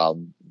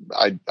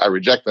 I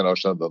reject the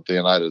notion that the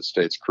United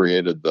States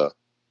created the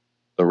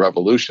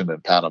revolution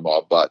in Panama,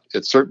 but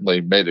it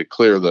certainly made it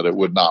clear that it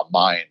would not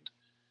mind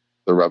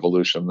the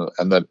revolution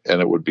and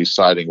it would be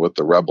siding with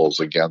the rebels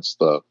against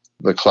the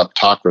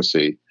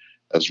kleptocracy,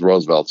 as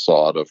Roosevelt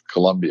saw it, of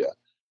Colombia.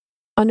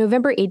 On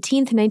November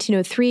 18,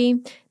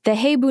 1903, the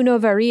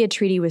Hay-Bunau-Varilla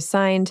Treaty was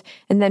signed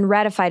and then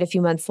ratified a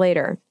few months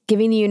later,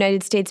 giving the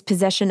United States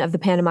possession of the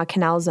Panama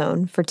Canal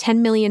Zone for $10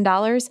 million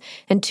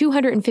and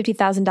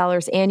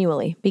 $250,000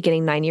 annually,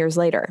 beginning 9 years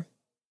later.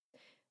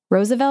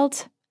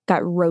 Roosevelt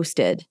got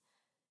roasted.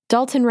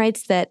 Dalton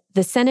writes that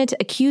the Senate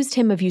accused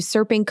him of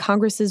usurping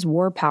Congress's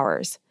war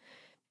powers.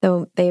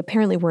 Though they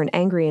apparently weren't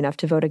angry enough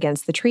to vote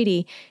against the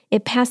treaty,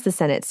 it passed the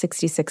Senate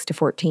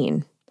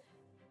 66-14.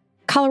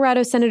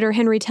 Colorado Senator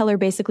Henry Teller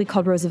basically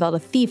called Roosevelt a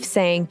thief,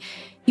 saying,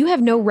 "You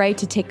have no right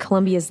to take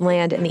Colombia's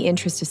land in the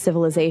interest of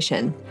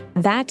civilization.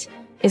 That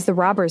is the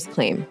robber's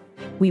claim.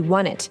 We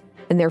won it,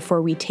 and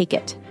therefore we take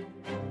it."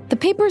 The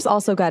papers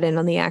also got in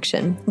on the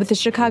action, with the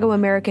Chicago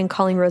American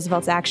calling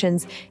Roosevelt's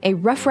actions a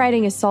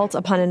rough-riding assault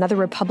upon another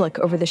republic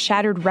over the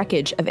shattered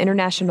wreckage of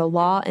international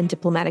law and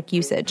diplomatic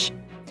usage.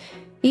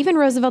 Even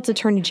Roosevelt's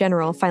Attorney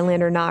General,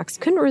 Philander Knox,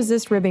 couldn't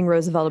resist ribbing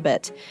Roosevelt a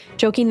bit,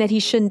 joking that he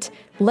shouldn't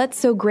let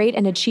so great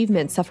an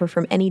achievement suffer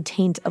from any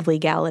taint of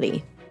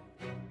legality.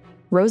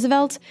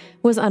 Roosevelt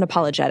was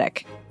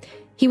unapologetic.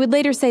 He would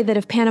later say that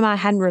if Panama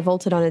hadn't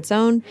revolted on its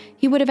own,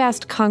 he would have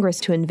asked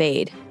Congress to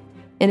invade.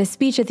 In a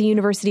speech at the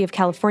University of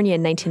California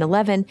in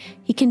 1911,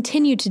 he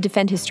continued to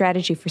defend his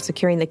strategy for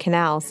securing the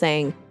canal,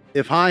 saying,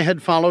 "If I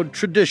had followed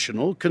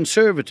traditional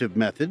conservative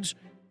methods,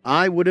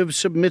 I would have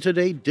submitted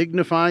a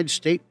dignified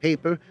state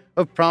paper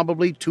of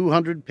probably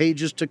 200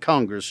 pages to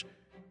Congress,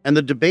 and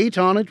the debate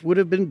on it would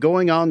have been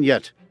going on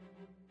yet.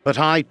 But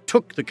I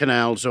took the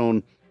canal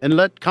zone and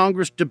let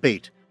Congress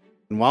debate,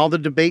 and while the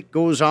debate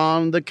goes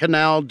on, the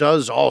canal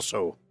does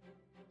also.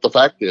 The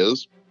fact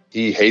is,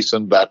 he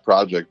hastened that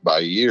project by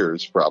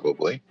years,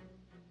 probably,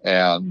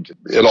 and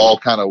it all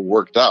kind of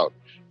worked out.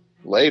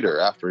 Later,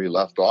 after he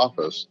left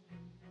office,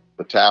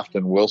 the Taft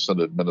and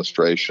Wilson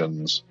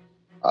administrations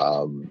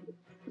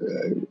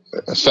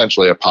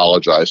essentially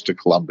apologized to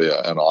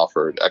Colombia and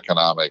offered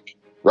economic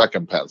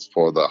recompense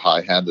for the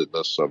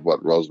high-handedness of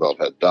what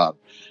Roosevelt had done.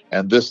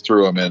 And this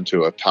threw him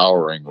into a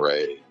towering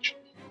rage.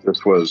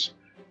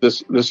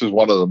 This is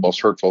one of the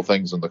most hurtful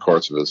things in the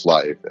course of his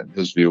life. And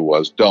his view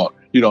was,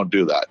 you don't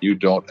do that. You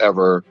don't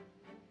ever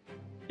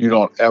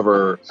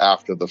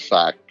after the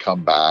fact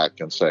come back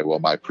and say, well,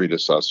 my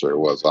predecessor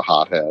was a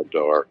hothead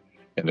or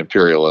an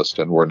imperialist,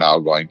 and we're now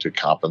going to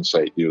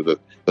compensate you.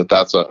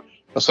 That's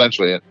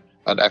essentially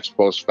an ex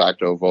post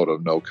facto vote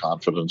of no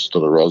confidence to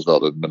the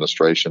Roosevelt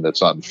administration.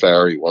 It's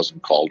unfair. He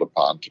wasn't called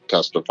upon to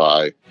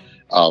testify.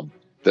 And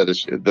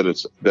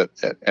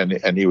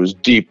he was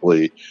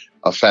deeply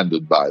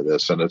offended by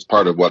this, and it's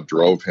part of what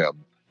drove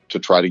him to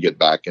try to get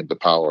back into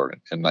power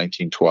in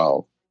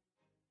 1912.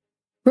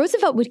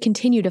 Roosevelt would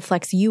continue to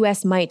flex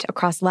U.S. might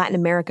across Latin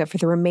America for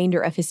the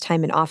remainder of his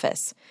time in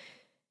office.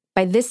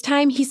 By this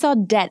time, he saw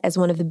debt as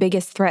one of the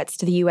biggest threats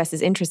to the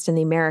U.S.'s interest in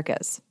the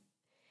Americas.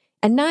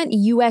 And not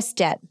U.S.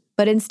 debt,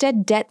 but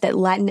instead debt that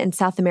Latin and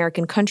South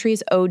American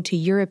countries owed to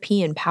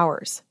European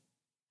powers.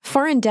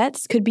 Foreign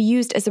debts could be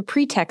used as a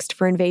pretext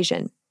for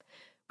invasion.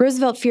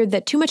 Roosevelt feared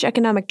that too much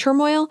economic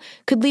turmoil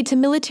could lead to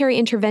military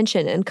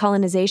intervention and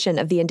colonization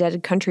of the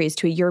indebted countries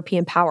to a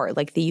European power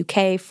like the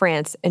UK,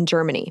 France, and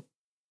Germany.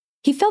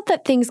 He felt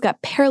that things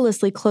got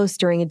perilously close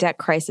during a debt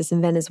crisis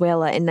in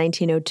Venezuela in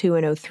 1902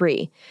 and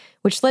 03,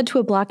 which led to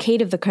a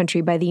blockade of the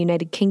country by the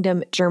United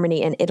Kingdom,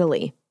 Germany, and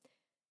Italy.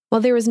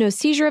 While there was no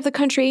seizure of the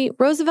country,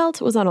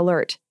 Roosevelt was on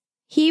alert.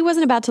 He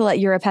wasn't about to let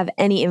Europe have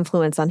any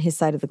influence on his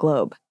side of the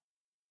globe.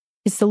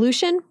 His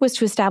solution was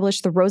to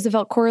establish the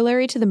Roosevelt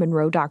corollary to the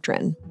Monroe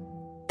Doctrine.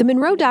 The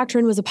Monroe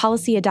Doctrine was a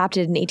policy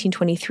adopted in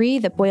 1823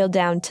 that boiled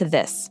down to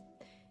this: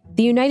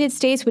 the United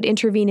States would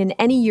intervene in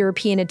any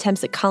European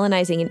attempts at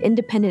colonizing an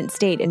independent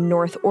state in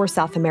North or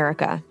South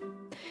America.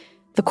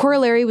 The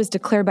corollary was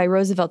declared by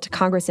Roosevelt to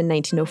Congress in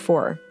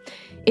 1904.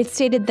 It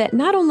stated that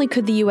not only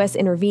could the U.S.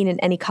 intervene in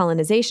any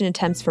colonization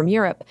attempts from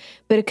Europe,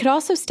 but it could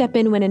also step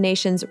in when a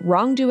nation's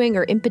wrongdoing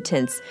or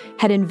impotence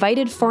had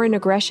invited foreign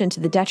aggression to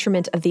the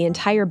detriment of the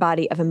entire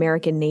body of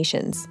American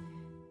nations.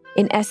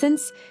 In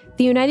essence,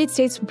 the United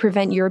States would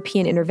prevent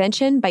European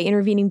intervention by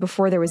intervening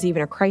before there was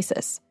even a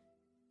crisis.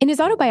 In his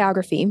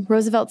autobiography,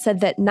 Roosevelt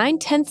said that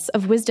 9/10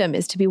 of wisdom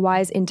is to be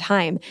wise in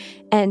time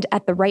and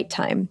at the right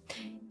time,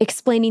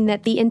 explaining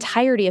that the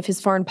entirety of his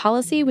foreign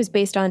policy was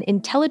based on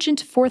intelligent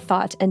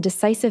forethought and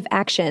decisive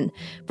action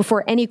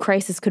before any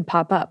crisis could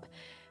pop up,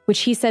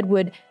 which he said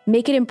would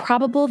make it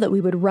improbable that we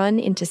would run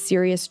into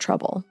serious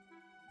trouble.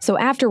 So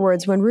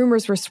afterwards, when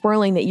rumors were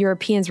swirling that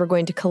Europeans were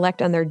going to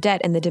collect on their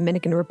debt in the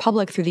Dominican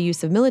Republic through the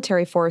use of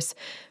military force,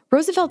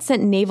 Roosevelt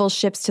sent naval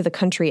ships to the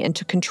country and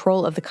took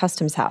control of the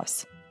customs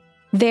house.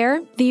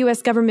 There, the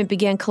U.S. government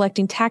began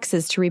collecting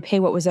taxes to repay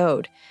what was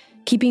owed,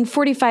 keeping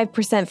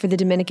 45% for the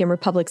Dominican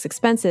Republic's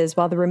expenses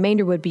while the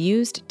remainder would be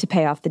used to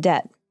pay off the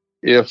debt.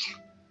 If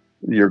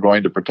you're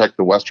going to protect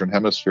the Western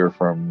Hemisphere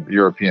from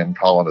European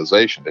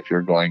colonization, if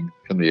you're going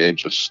in the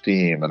age of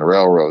steam and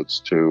railroads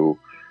to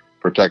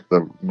protect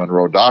the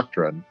Monroe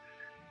Doctrine,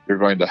 you're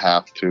going to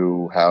have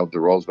the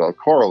Roosevelt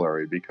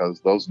corollary,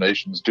 because those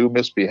nations do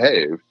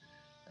misbehave.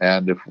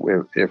 And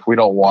if we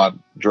don't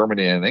want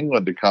Germany and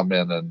England to come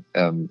in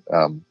and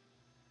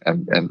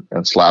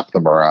slap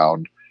them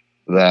around,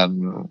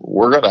 then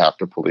we're going to have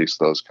to police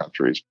those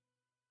countries.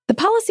 The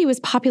policy was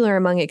popular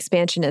among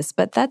expansionists,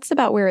 but that's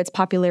about where its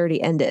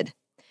popularity ended.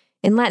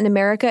 In Latin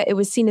America, it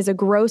was seen as a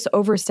gross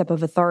overstep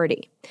of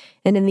authority.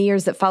 And in the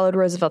years that followed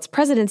Roosevelt's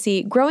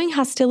presidency, growing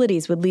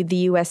hostilities would lead the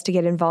U.S. to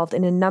get involved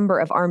in a number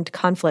of armed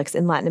conflicts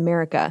in Latin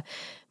America,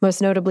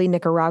 most notably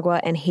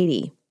Nicaragua and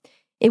Haiti.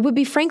 It would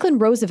be Franklin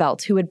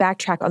Roosevelt who would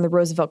backtrack on the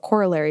Roosevelt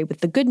corollary with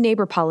the Good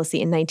Neighbor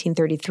policy in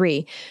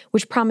 1933,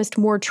 which promised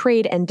more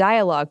trade and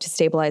dialogue to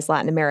stabilize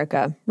Latin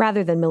America,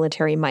 rather than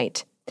military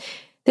might.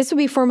 This would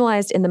be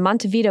formalized in the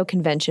Montevideo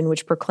Convention,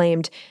 which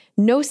proclaimed,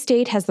 no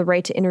state has the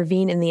right to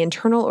intervene in the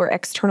internal or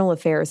external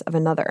affairs of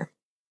another.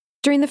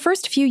 During the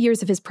first few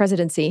years of his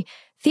presidency,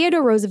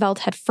 Theodore Roosevelt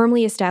had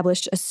firmly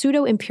established a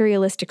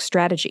pseudo-imperialistic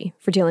strategy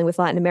for dealing with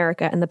Latin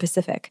America and the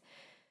Pacific.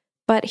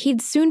 But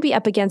he'd soon be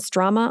up against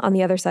drama on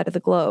the other side of the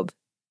globe,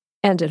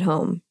 and at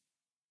home.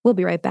 We'll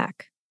be right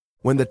back.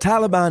 When the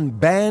Taliban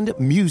banned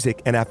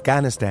music in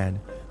Afghanistan,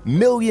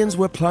 millions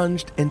were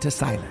plunged into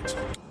silence.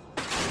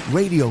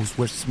 Radios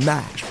were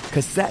smashed,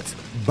 cassettes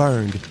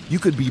burned. You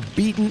could be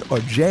beaten or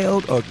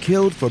jailed or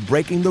killed for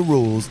breaking the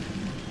rules.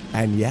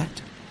 And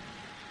yet,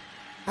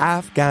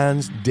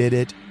 Afghans did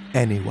it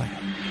anyway.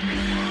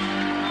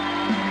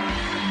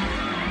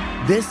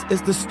 This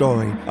is the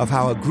story of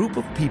how a group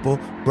of people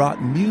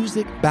brought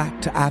music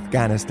back to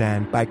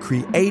Afghanistan by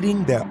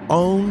creating their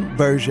own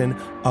version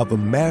of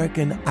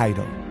American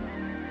Idol.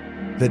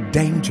 The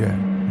danger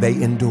they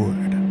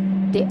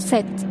endured. They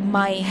said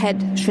my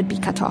head should be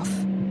cut off.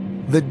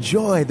 The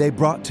joy they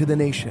brought to the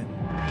nation.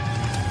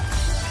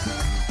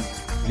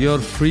 You're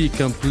free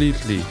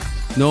completely.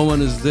 No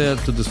one is there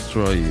to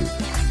destroy you.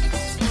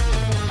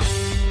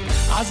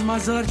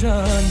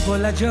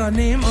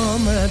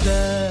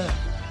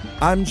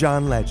 I'm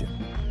John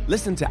Legend.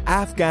 Listen to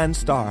Afghan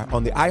Star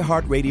on the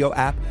iHeartRadio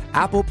app,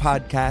 Apple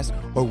Podcasts,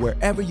 or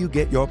wherever you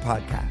get your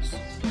podcasts.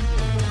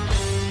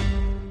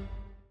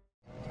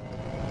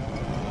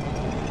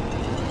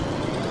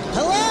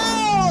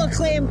 Hello,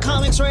 acclaimed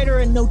comics writer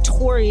and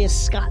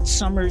notorious Scott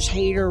Summers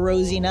hater,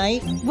 Rosie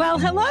Knight. Well,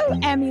 hello,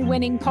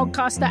 Emmy-winning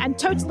podcaster and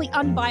totally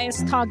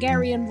unbiased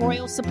Targaryen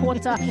royal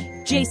supporter,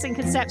 Jason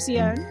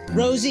Concepcion.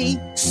 Rosie,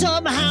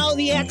 somehow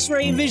the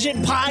X-Ray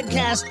Vision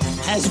podcast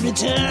has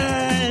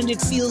returned.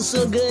 It feels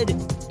so good.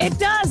 It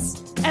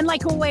does. And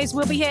like always,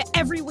 we'll be here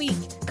every week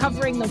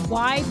covering the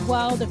wide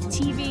world of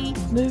TV,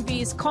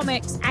 movies,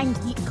 comics, and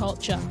geek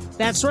culture.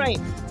 That's right.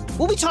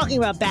 We'll be talking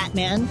about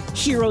Batman,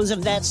 heroes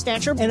of that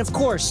stature, and of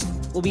course,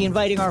 we'll be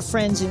inviting our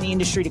friends in the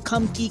industry to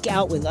come geek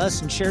out with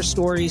us and share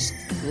stories.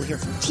 We'll hear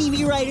from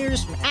TV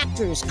writers, from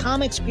actors,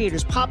 comics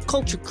creators, pop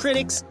culture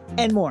critics,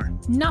 and more.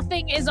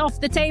 Nothing is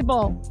off the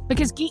table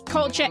because geek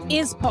culture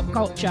is pop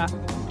culture,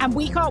 and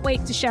we can't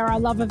wait to share our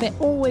love of it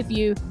all with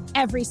you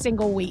every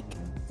single week.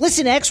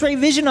 Listen to X-Ray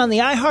Vision on the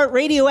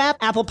iHeartRadio app,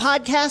 Apple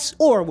Podcasts,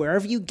 or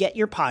wherever you get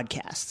your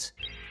podcasts.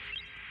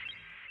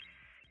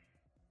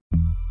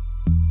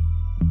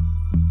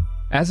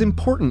 As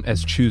important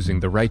as choosing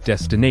the right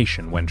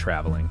destination when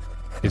traveling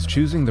is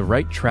choosing the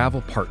right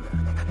travel partner.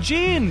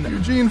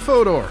 Eugene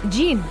Fodor.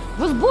 Gene,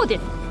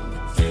 возбудит.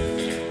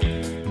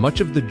 Much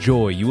of the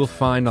joy you will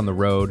find on the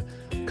road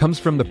comes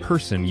from the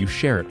person you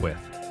share it with.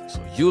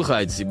 So you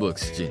write the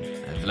books, Gene,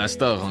 and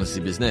Vlastar runs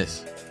the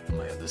business.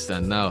 I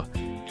understand now.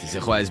 The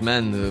wise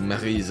man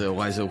marries a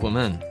wiser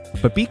woman.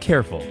 But be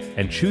careful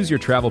and choose your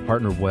travel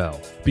partner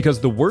well, because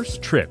the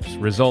worst trips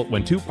result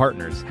when two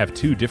partners have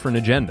two different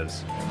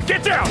agendas.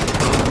 Get down!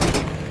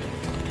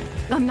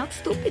 I'm not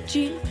stupid,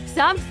 Gene.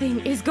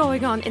 Something is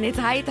going on, and it's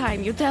high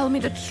time you tell me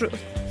the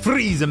truth.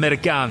 Freeze,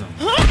 Americano.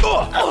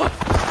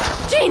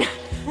 Gene,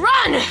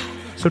 run!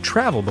 So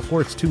travel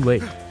before it's too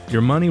late.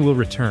 Your money will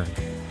return,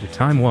 your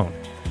time won't,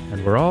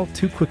 and we're all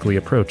too quickly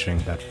approaching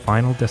that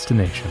final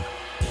destination.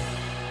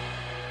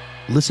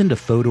 Listen to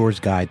Fodor's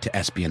Guide to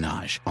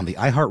Espionage on the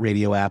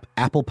iHeartRadio app,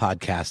 Apple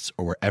Podcasts,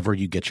 or wherever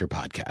you get your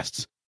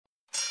podcasts.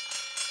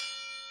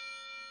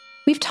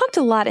 We've talked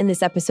a lot in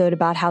this episode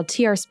about how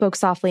TR spoke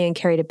softly and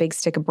carried a big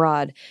stick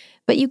abroad,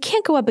 but you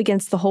can't go up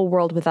against the whole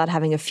world without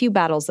having a few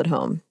battles at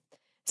home.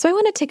 So I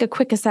want to take a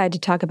quick aside to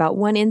talk about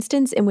one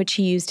instance in which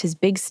he used his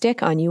big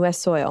stick on U.S.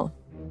 soil.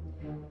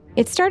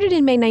 It started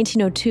in May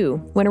 1902,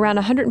 when around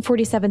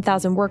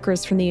 147,000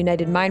 workers from the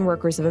United Mine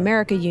Workers of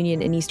America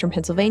Union in eastern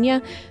Pennsylvania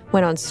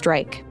went on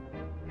strike.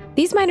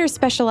 These miners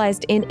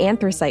specialized in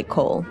anthracite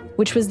coal,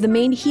 which was the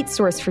main heat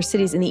source for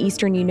cities in the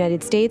eastern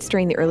United States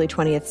during the early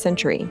 20th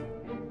century.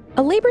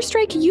 A labor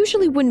strike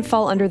usually wouldn't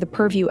fall under the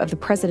purview of the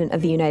President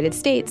of the United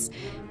States,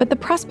 but the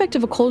prospect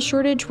of a coal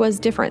shortage was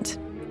different.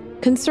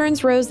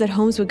 Concerns rose that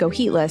homes would go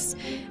heatless,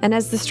 and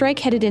as the strike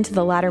headed into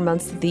the latter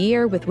months of the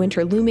year with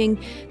winter looming,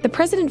 the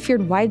president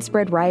feared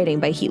widespread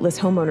rioting by heatless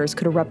homeowners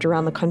could erupt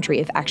around the country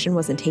if action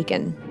wasn't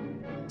taken.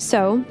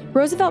 So,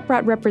 Roosevelt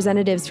brought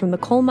representatives from the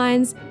coal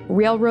mines,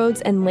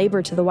 railroads, and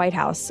labor to the White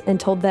House and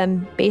told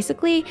them,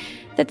 basically,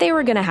 that they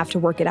were going to have to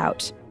work it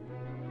out.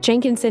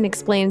 Jenkinson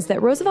explains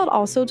that Roosevelt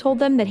also told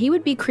them that he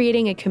would be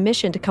creating a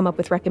commission to come up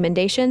with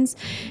recommendations,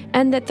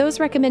 and that those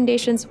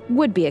recommendations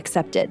would be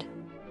accepted.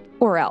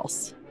 Or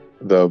else.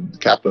 The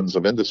captains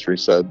of industry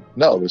said,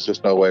 no, there's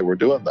just no way we're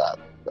doing that.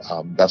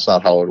 That's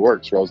not how it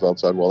works.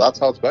 Roosevelt said, well, that's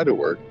how it's going to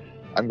work.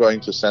 I'm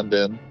going to send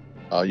in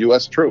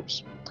U.S.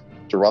 troops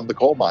to run the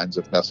coal mines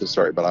if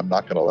necessary, but I'm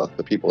not going to let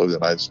the people of the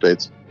United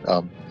States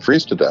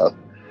freeze to death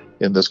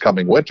in this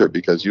coming winter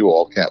because you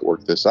all can't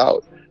work this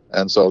out.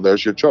 And so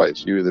there's your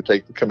choice. You either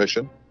take the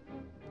commission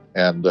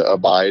and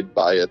abide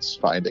by its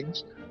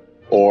findings,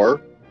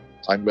 or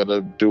I'm going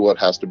to do what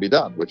has to be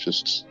done, which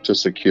is to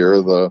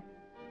secure the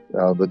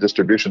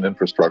distribution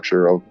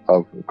infrastructure of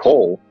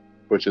coal,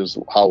 which is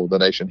how the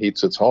nation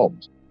heats its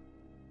homes.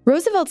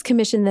 Roosevelt's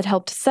commission that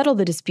helped settle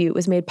the dispute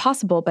was made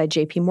possible by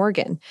J.P.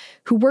 Morgan,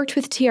 who worked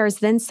with TR's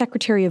then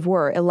Secretary of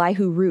War,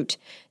 Elihu Root,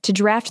 to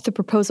draft the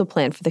proposal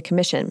plan for the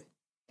commission.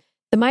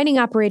 The mining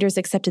operators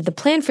accepted the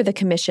plan for the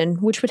commission,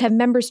 which would have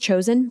members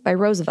chosen by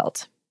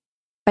Roosevelt.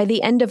 By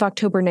the end of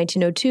October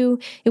 1902,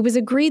 it was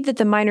agreed that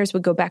the miners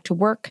would go back to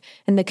work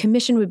and the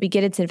commission would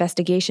begin its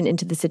investigation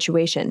into the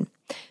situation,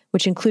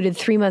 which included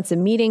 3 months of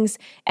meetings,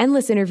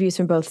 endless interviews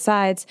from both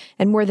sides,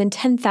 and more than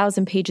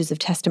 10,000 pages of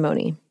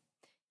testimony.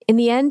 In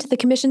the end, the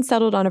commission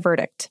settled on a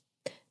verdict.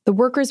 The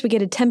workers would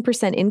get a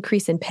 10%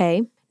 increase in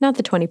pay, not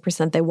the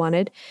 20% they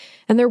wanted,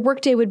 and their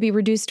workday would be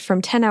reduced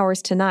from 10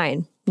 hours to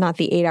 9, not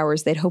the 8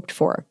 hours they'd hoped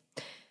for.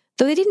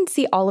 Though they didn't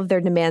see all of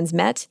their demands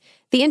met,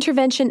 the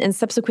intervention and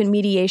subsequent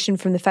mediation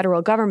from the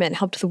federal government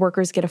helped the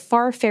workers get a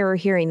far fairer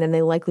hearing than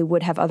they likely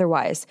would have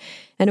otherwise,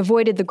 and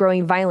avoided the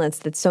growing violence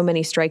that so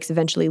many strikes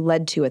eventually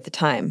led to at the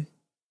time.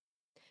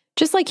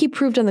 Just like he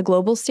proved on the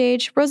global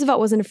stage, Roosevelt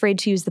wasn't afraid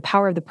to use the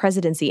power of the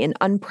presidency in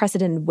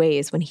unprecedented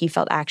ways when he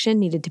felt action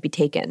needed to be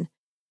taken.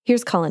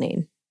 Here's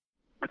Cullinane.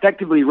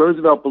 Effectively,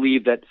 Roosevelt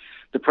believed that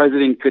the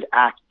president could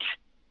act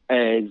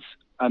as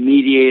a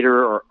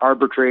mediator or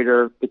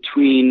arbitrator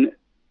between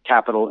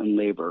capital and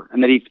labor,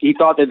 and that he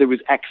thought that there was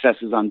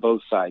excesses on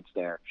both sides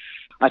there.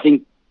 I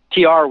think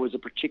TR was a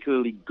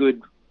particularly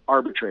good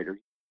arbitrator.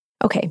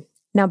 Okay,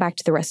 now back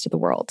to the rest of the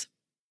world.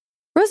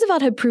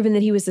 Roosevelt had proven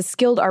that he was a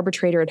skilled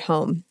arbitrator at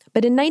home,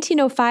 but in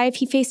 1905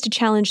 he faced a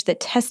challenge that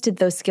tested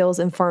those skills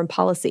in foreign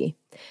policy,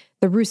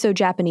 the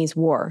Russo-Japanese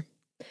War.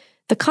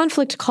 The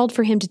conflict called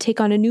for him to take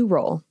on a new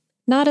role,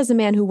 not as a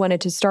man who wanted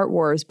to start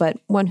wars, but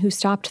one who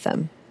stopped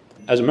them.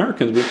 As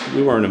Americans,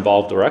 we weren't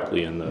involved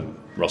directly in the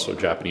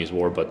Russo-Japanese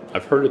War, but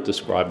I've heard it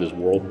described as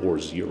World War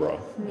Zero.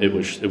 It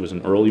was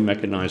an early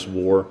mechanized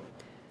war.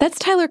 That's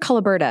Tyler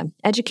Cullaberta,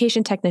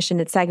 education technician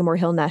at Sagamore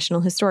Hill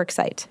National Historic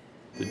Site.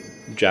 The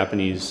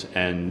Japanese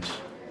and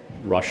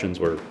Russians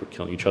were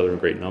killing each other in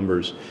great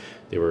numbers.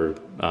 They were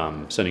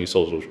sending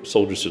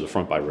soldiers to the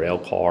front by rail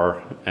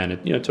car, and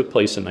it took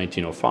place in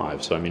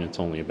 1905. So, it's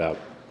only about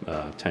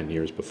 10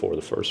 years before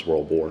the First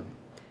World War.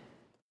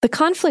 The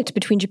conflict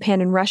between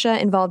Japan and Russia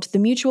involved the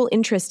mutual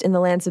interest in the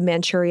lands of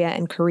Manchuria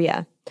and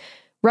Korea.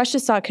 Russia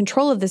sought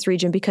control of this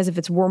region because of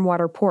its warm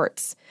water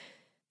ports.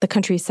 The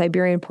country's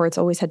Siberian ports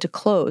always had to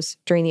close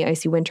during the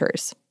icy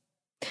winters.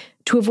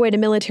 To avoid a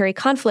military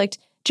conflict,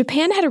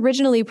 Japan had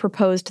originally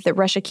proposed that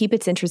Russia keep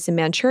its interests in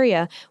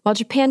Manchuria while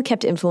Japan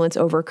kept influence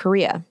over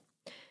Korea.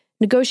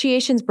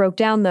 Negotiations broke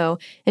down, though,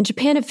 and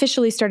Japan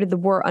officially started the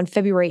war on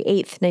February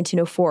 8,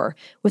 1904,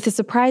 with a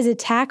surprise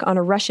attack on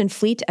a Russian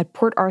fleet at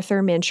Port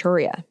Arthur,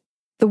 Manchuria.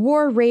 The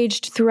war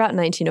raged throughout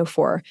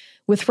 1904,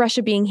 with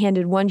Russia being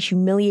handed one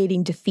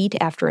humiliating defeat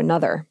after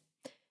another.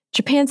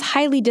 Japan's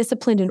highly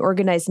disciplined and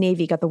organized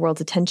navy got the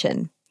world's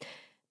attention.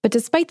 But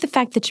despite the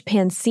fact that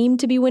Japan seemed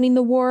to be winning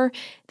the war,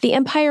 the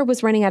empire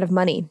was running out of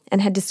money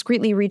and had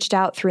discreetly reached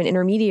out through an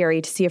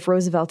intermediary to see if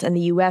Roosevelt and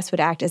the U.S. would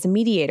act as a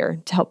mediator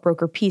to help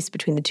broker peace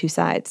between the two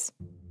sides.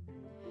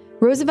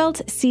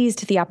 Roosevelt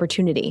seized the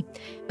opportunity,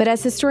 but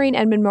as historian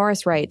Edmund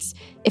Morris writes,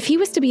 if he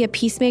was to be a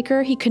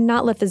peacemaker, he could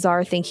not let the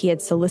Tsar think he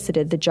had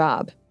solicited the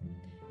job.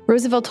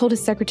 Roosevelt told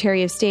his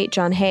Secretary of State,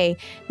 John Hay,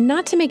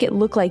 not to make it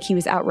look like he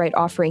was outright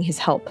offering his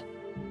help.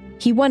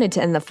 He wanted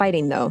to end the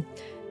fighting, though.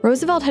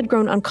 Roosevelt had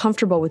grown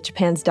uncomfortable with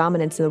Japan's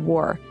dominance in the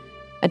war.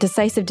 A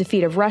decisive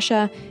defeat of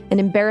Russia, an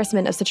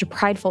embarrassment of such a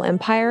prideful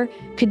empire,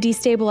 could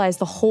destabilize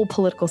the whole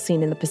political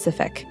scene in the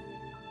Pacific.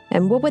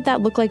 And what would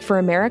that look like for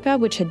America,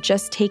 which had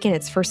just taken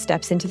its first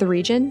steps into the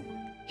region?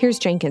 Here's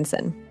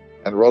Jenkinson.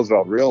 And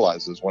Roosevelt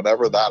realizes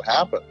whenever that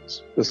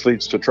happens, this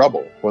leads to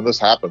trouble. When this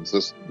happens,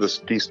 this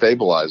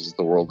destabilizes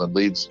the world and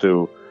leads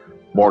to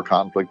more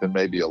conflict and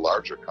maybe a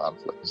larger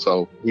conflict.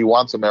 So he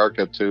wants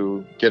America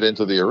to get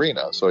into the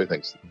arena. So he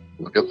thinks,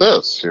 look at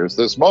this. Here's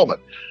this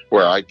moment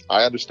where I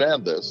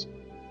understand this.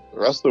 The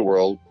rest of the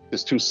world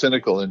is too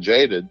cynical and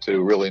jaded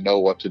to really know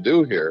what to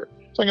do here.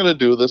 So I'm going to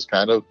do this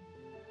kind of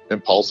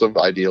impulsive,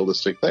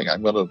 idealistic thing.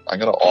 I'm going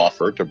to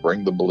offer to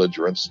bring the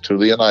belligerents to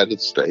the United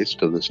States,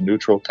 to this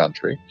neutral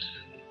country,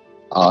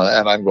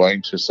 and I'm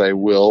going to say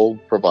we'll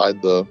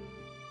provide the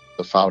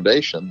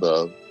foundation,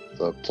 the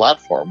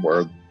platform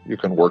where you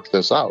can work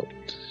this out.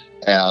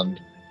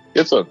 And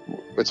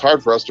it's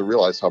hard for us to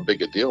realize how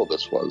big a deal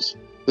this was.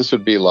 This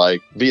would be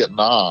like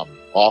Vietnam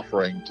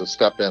offering to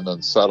step in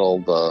and settle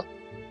the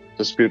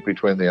dispute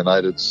between the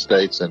United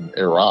States and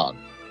Iran,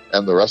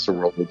 and the rest of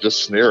the world would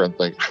just sneer and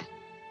think,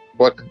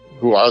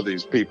 who are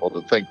these people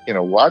to think,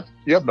 what?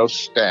 You have no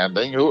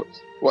standing.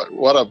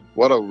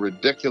 What a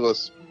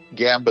ridiculous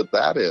gambit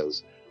that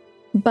is.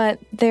 But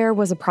there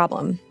was a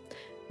problem.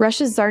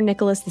 Russia's Tsar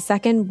Nicholas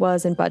II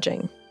wasn't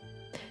budging.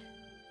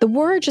 The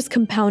war just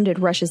compounded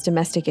Russia's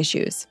domestic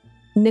issues.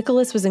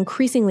 Nicholas was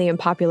increasingly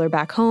unpopular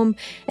back home,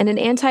 and an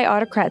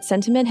anti-autocrat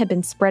sentiment had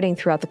been spreading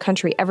throughout the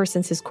country ever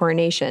since his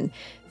coronation,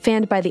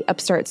 fanned by the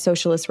upstart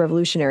Socialist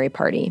Revolutionary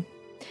Party.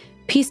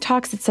 Peace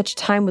talks at such a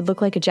time would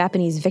look like a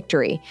Japanese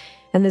victory,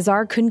 and the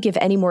Tsar couldn't give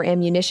any more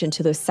ammunition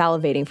to those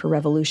salivating for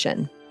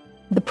revolution.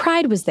 The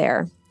pride was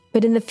there,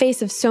 but in the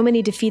face of so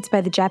many defeats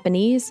by the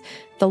Japanese,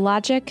 the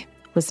logic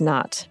was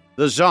not.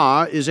 The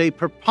Tsar is a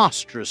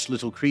preposterous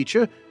little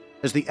creature.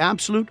 As the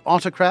absolute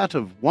autocrat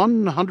of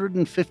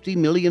 150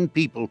 million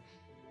people,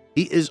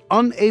 he is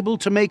unable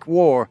to make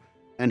war,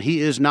 and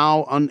he is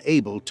now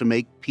unable to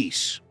make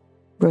peace,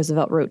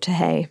 Roosevelt wrote to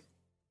Hay.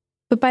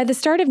 But by the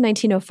start of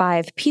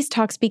 1905, peace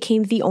talks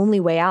became the only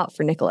way out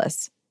for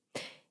Nicholas.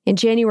 In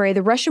January,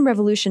 the Russian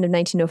Revolution of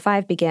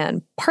 1905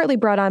 began, partly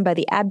brought on by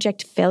the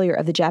abject failure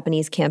of the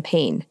Japanese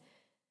campaign.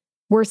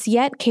 Worse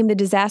yet came the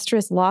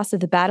disastrous loss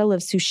of the Battle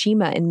of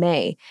Tsushima in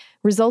May,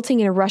 resulting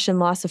in a Russian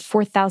loss of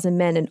 4,000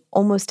 men and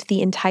almost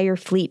the entire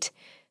fleet,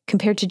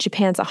 compared to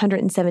Japan's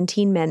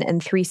 117 men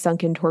and 3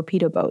 sunken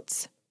torpedo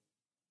boats.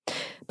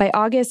 By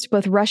August,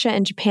 both Russia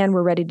and Japan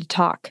were ready to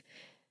talk,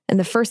 and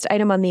the first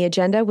item on the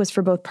agenda was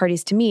for both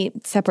parties to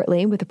meet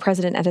separately with the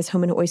president at his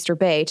home in Oyster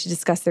Bay to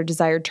discuss their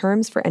desired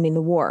terms for ending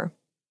the war.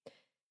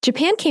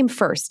 Japan came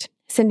first,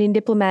 sending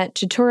diplomat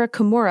Chitora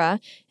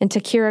Komura and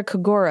Takira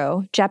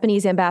Kogoro,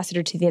 Japanese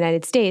ambassador to the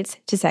United States,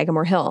 to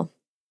Sagamore Hill.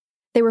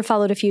 They were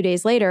followed a few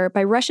days later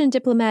by Russian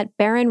diplomat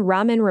Baron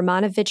Raman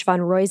Romanovich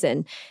von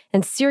Reusen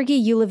and Sergei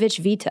Yulievich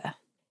Vita.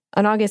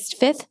 On August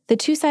 5th, the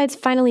two sides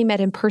finally met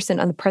in person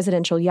on the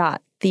presidential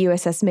yacht, the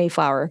USS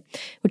Mayflower,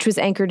 which was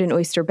anchored in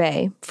Oyster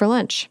Bay, for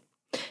lunch.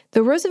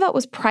 Though Roosevelt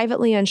was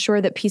privately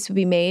unsure that peace would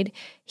be made,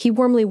 he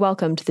warmly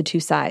welcomed the two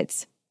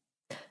sides.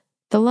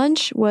 The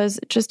lunch was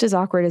just as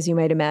awkward as you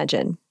might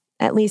imagine,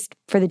 at least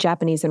for the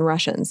Japanese and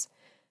Russians.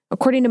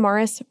 According to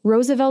Morris,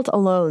 Roosevelt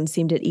alone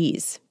seemed at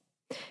ease.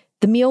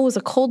 The meal was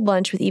a cold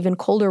lunch with even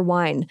colder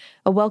wine,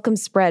 a welcome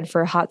spread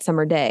for a hot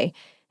summer day,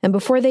 and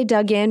before they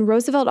dug in,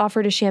 Roosevelt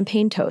offered a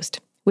champagne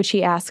toast, which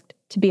he asked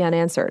to be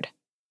unanswered.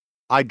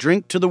 I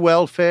drink to the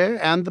welfare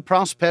and the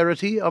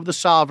prosperity of the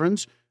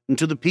sovereigns and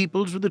to the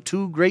peoples of the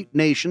two great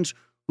nations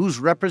whose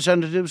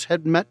representatives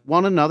had met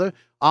one another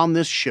on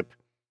this ship.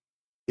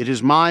 It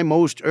is my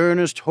most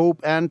earnest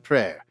hope and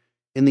prayer,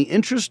 in the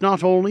interest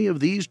not only of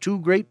these two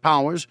great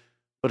powers,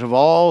 but of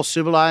all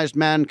civilized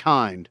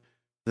mankind,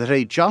 that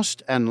a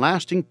just and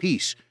lasting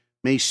peace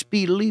may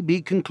speedily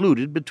be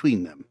concluded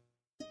between them.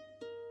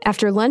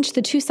 After lunch,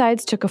 the two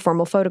sides took a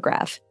formal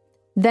photograph.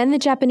 Then the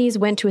Japanese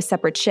went to a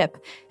separate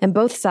ship, and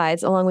both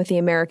sides, along with the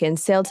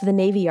Americans, sailed to the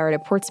Navy Yard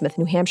at Portsmouth,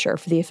 New Hampshire,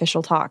 for the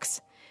official talks.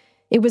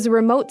 It was a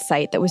remote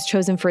site that was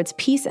chosen for its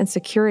peace and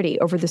security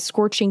over the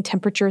scorching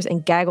temperatures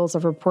and gaggles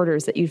of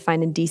reporters that you'd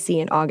find in D.C.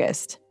 in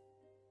August.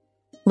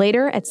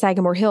 Later, at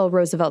Sagamore Hill,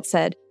 Roosevelt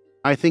said,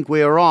 I think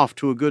we are off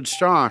to a good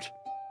start.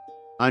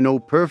 I know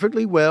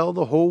perfectly well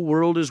the whole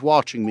world is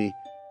watching me,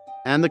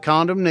 and the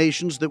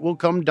condemnations that will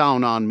come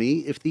down on me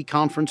if the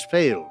conference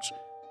fails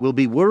will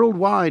be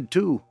worldwide,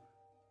 too.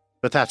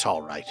 But that's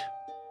all right.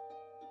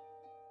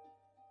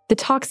 The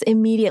talks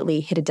immediately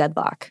hit a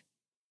deadlock.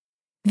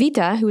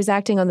 Vita, who was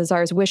acting on the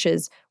Tsar's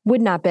wishes,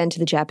 would not bend to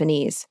the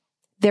Japanese.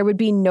 There would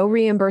be no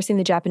reimbursing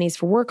the Japanese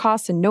for war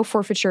costs and no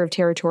forfeiture of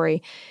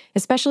territory,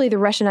 especially the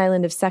Russian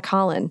island of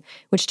Sakhalin,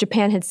 which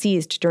Japan had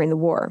seized during the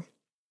war.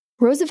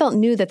 Roosevelt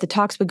knew that the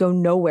talks would go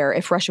nowhere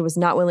if Russia was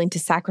not willing to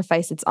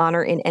sacrifice its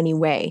honor in any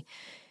way.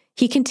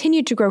 He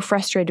continued to grow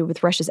frustrated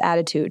with Russia's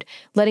attitude,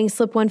 letting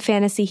slip one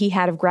fantasy he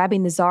had of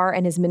grabbing the Tsar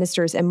and his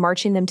ministers and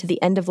marching them to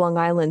the end of Long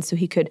Island so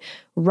he could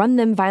run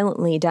them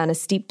violently down a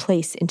steep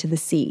place into the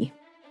sea.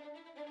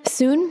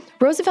 Soon,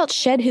 Roosevelt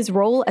shed his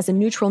role as a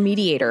neutral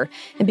mediator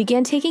and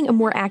began taking a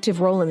more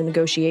active role in the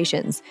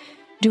negotiations,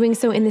 doing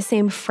so in the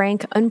same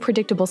frank,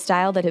 unpredictable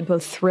style that had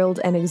both thrilled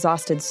and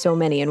exhausted so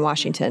many in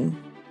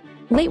Washington.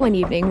 Late one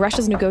evening,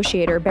 Russia's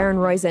negotiator, Baron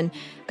Reusen,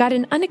 got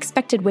an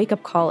unexpected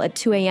wake-up call at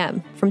 2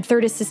 a.m. from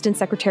 3rd Assistant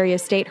Secretary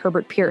of State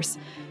Herbert Pierce,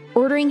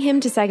 ordering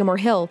him to Sagamore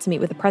Hill to meet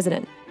with the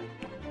president.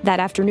 That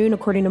afternoon,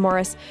 according to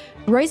Morris,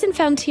 Reusen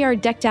found TR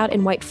decked out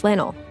in white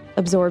flannel,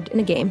 absorbed in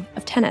a game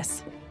of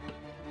tennis.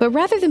 But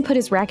rather than put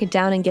his racket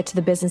down and get to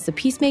the business of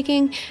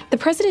peacemaking, the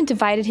president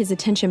divided his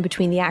attention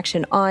between the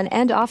action on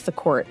and off the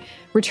court,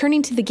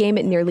 returning to the game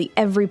at nearly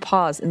every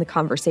pause in the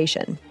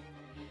conversation.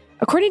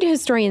 According to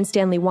historian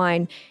Stanley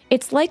Wine,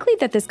 it's likely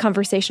that this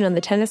conversation on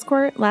the tennis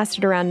court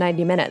lasted around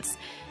 90 minutes.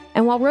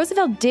 And while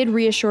Roosevelt did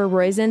reassure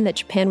Reusen that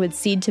Japan would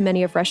cede to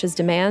many of Russia's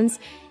demands,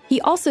 he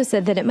also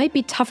said that it might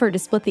be tougher to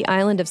split the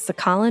island of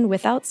Sakhalin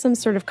without some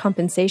sort of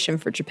compensation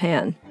for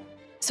Japan.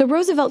 So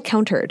Roosevelt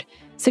countered,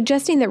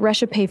 suggesting that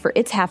Russia pay for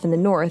its half in the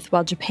north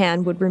while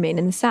Japan would remain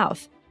in the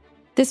south.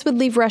 This would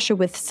leave Russia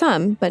with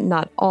some, but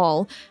not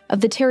all,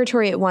 of the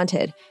territory it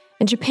wanted,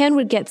 and Japan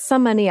would get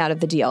some money out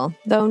of the deal,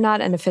 though not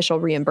an official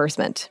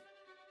reimbursement.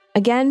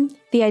 Again,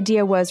 the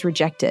idea was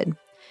rejected.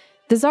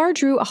 The Tsar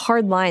drew a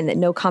hard line that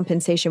no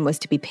compensation was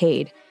to be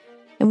paid,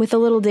 and with a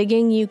little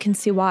digging, you can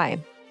see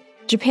why.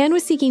 Japan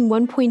was seeking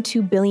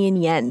 1.2 billion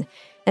yen,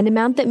 an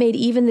amount that made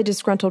even the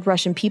disgruntled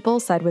Russian people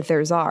side with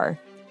their Tsar.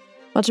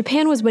 While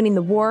Japan was winning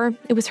the war,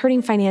 it was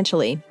hurting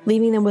financially,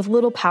 leaving them with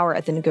little power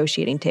at the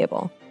negotiating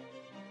table.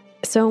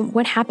 So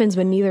what happens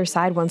when neither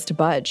side wants to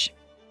budge?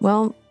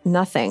 Well,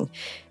 nothing.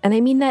 And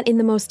I mean that in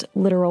the most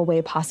literal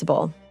way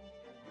possible.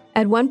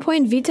 At one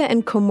point, Vita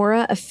and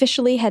Komura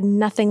officially had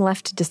nothing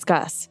left to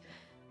discuss.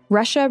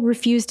 Russia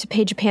refused to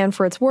pay Japan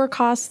for its war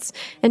costs,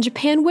 and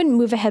Japan wouldn't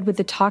move ahead with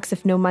the talks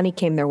if no money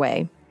came their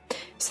way.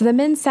 So the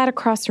men sat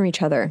across from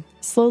each other,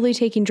 slowly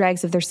taking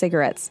drags of their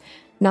cigarettes,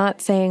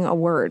 not saying a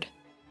word.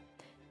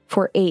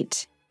 For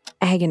 8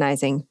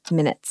 agonizing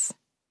minutes.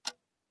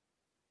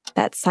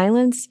 That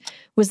silence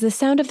was the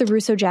sound of the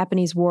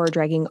Russo-Japanese War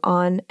dragging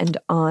on and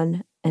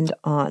on and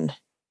on.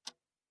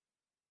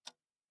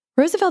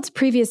 Roosevelt's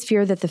previous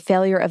fear that the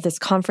failure of this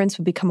conference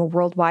would become a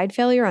worldwide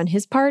failure on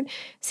his part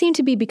seemed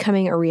to be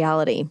becoming a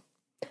reality.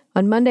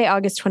 On Monday,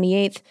 August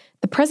 28th,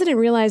 the president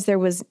realized there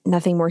was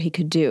nothing more he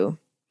could do.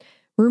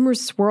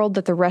 Rumors swirled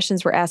that the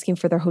Russians were asking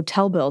for their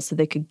hotel bills so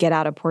they could get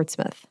out of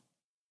Portsmouth.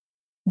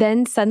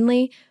 Then,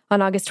 suddenly,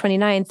 on August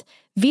 29th,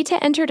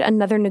 Vita entered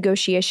another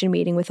negotiation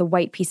meeting with a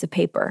white piece of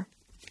paper.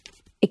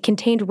 It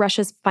contained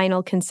Russia's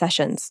final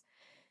concessions.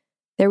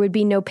 There would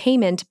be no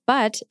payment,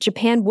 but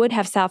Japan would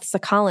have South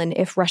Sakhalin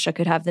if Russia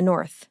could have the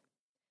North.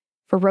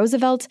 For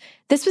Roosevelt,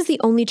 this was the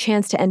only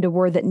chance to end a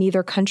war that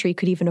neither country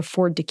could even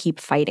afford to keep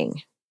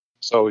fighting.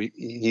 So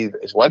he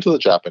went to the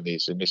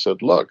Japanese and he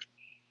said, look,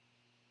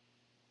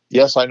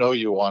 yes, I know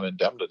you want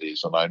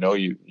indemnities, and I know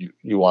you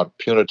want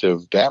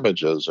punitive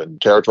damages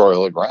and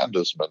territorial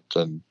aggrandizement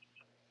and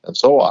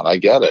so on. I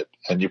get it,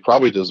 and you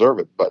probably deserve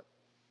it, but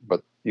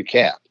you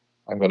can't.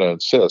 I'm going to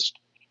insist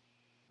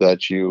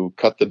that you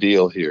cut the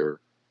deal here,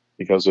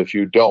 because if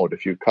you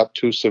cut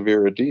too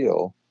severe a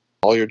deal,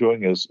 all you're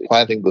doing is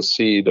planting the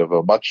seed of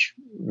a much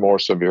more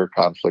severe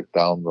conflict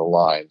down the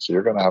line. So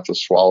you're going to have to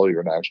swallow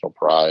your national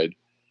pride.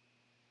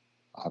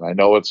 And I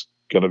know it's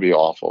going to be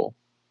awful,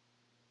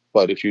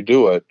 but if you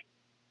do it,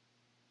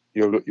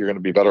 you're going to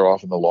be better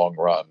off in the long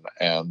run,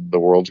 and the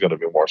world's going to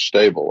be more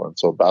stable. And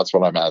so that's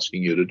what I'm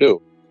asking you to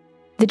do.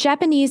 The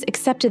Japanese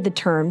accepted the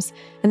terms,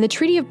 and the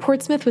Treaty of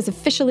Portsmouth was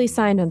officially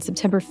signed on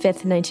September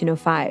 5th,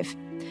 1905.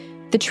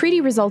 The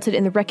treaty resulted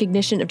in the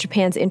recognition of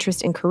Japan's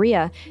interest in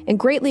Korea and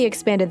greatly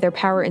expanded their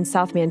power in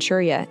South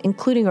Manchuria,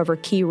 including over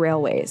key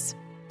railways.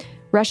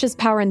 Russia's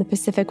power in the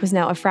Pacific was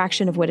now a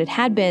fraction of what it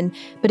had been,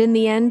 but in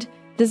the end,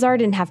 the Tsar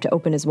didn't have to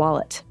open his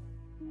wallet.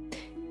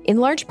 In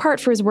large part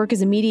for his work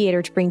as a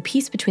mediator to bring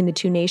peace between the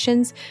two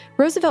nations,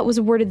 Roosevelt was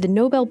awarded the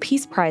Nobel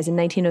Peace Prize in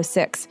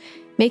 1906,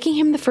 making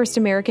him the first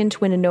American to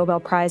win a Nobel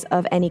Prize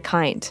of any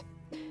kind.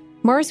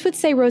 Morris would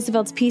say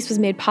Roosevelt's peace was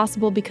made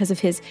possible because of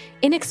his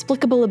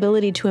inexplicable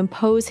ability to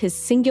impose his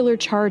singular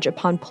charge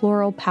upon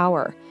plural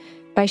power,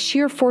 by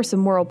sheer force of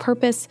moral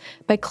purpose,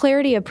 by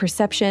clarity of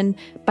perception,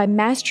 by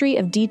mastery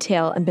of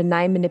detail and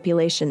benign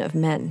manipulation of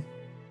men.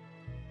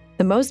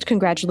 The most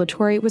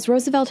congratulatory was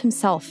Roosevelt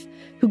himself,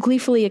 who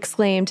gleefully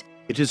exclaimed,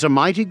 "It is a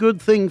mighty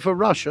good thing for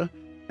Russia,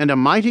 and a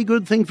mighty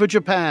good thing for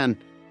Japan,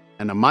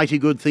 and a mighty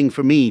good thing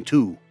for me,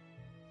 too."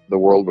 The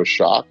world was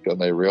shocked,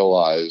 and they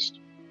realized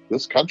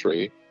this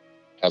country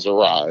has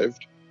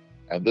arrived,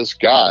 and this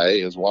guy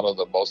is one of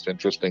the most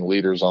interesting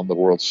leaders on the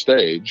world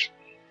stage,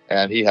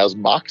 and he has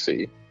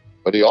moxie,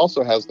 but he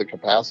also has the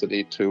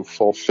capacity to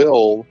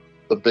fulfill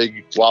the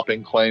big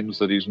whopping claims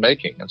that he's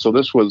making. And so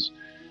this was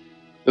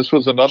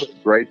another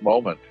great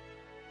moment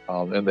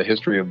in the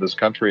history of this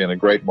country, and a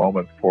great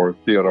moment for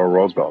Theodore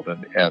Roosevelt.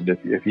 And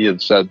if he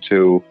had said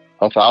to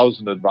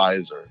 1,000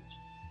 advisors,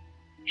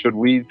 should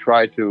we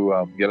try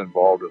to get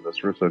involved in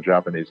this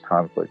Russo-Japanese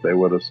conflict, they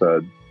would have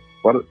said,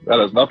 that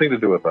has nothing to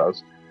do with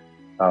us.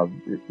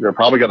 They're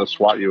probably going to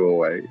swat you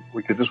away.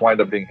 We could just wind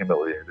up being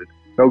humiliated.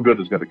 No good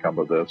is going to come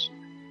of this.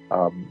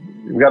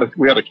 We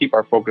got to keep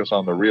our focus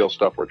on the real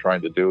stuff we're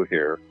trying to do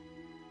here.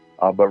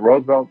 But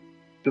Roosevelt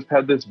just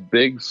had this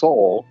big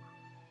soul,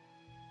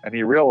 and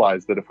he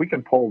realized that if we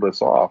can pull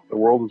this off, the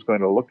world is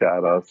going to look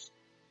at us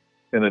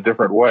in a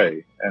different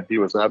way. And he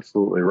was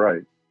absolutely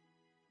right.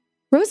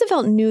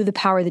 Roosevelt knew the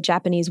power the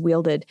Japanese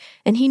wielded,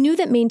 and he knew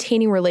that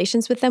maintaining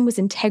relations with them was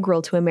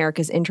integral to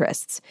America's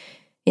interests.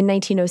 In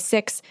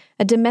 1906,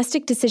 a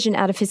domestic decision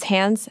out of his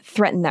hands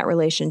threatened that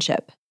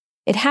relationship.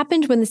 It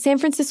happened when the San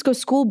Francisco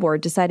School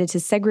Board decided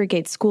to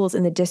segregate schools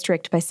in the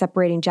district by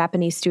separating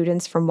Japanese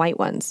students from white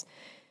ones.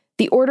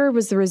 The order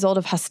was the result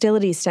of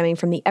hostilities stemming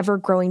from the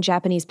ever-growing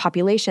Japanese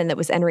population that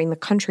was entering the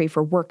country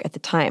for work at the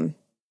time.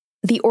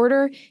 The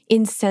order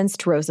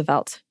incensed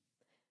Roosevelt.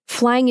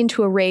 Flying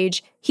into a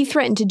rage, he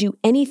threatened to do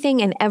anything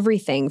and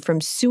everything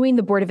from suing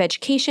the Board of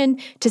Education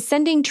to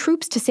sending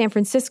troops to San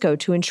Francisco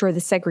to ensure the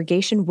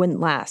segregation wouldn't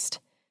last.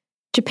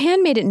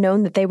 Japan made it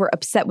known that they were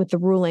upset with the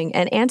ruling,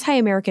 and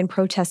anti-American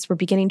protests were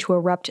beginning to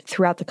erupt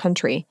throughout the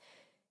country.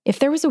 If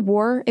there was a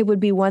war, it would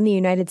be one the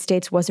United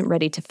States wasn't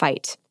ready to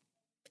fight.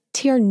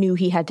 TR knew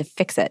he had to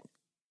fix it.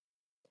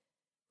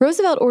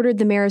 Roosevelt ordered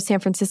the mayor of San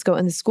Francisco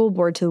and the school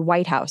board to the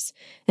White House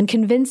and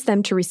convinced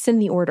them to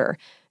rescind the order,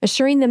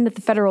 assuring them that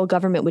the federal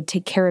government would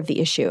take care of the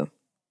issue.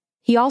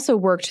 He also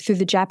worked through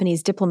the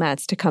Japanese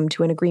diplomats to come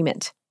to an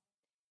agreement.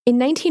 In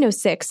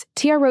 1906,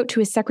 TR wrote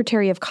to his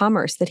Secretary of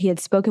Commerce that he had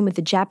spoken with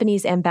the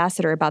Japanese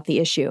ambassador about the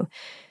issue,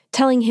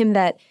 telling him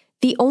that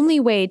the only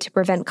way to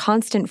prevent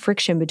constant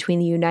friction between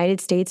the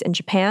United States and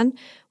Japan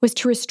was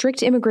to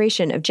restrict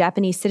immigration of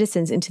Japanese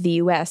citizens into the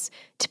U.S.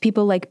 to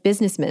people like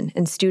businessmen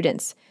and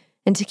students,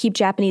 and to keep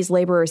Japanese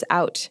laborers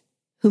out,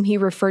 whom he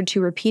referred to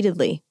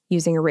repeatedly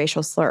using a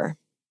racial slur.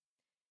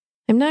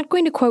 I'm not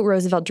going to quote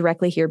Roosevelt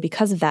directly here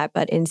because of that,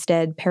 but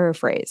instead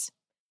paraphrase.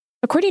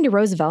 According to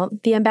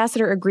Roosevelt, the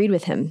ambassador agreed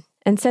with him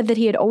and said that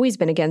he had always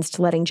been against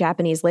letting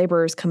Japanese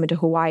laborers come into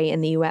Hawaii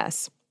and the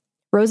U.S.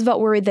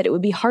 Roosevelt worried that it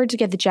would be hard to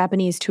get the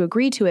Japanese to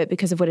agree to it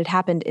because of what had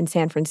happened in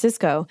San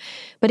Francisco,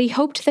 but he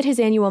hoped that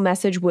his annual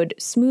message would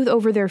smooth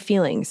over their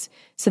feelings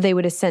so they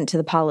would assent to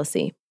the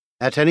policy.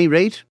 "At any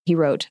rate," he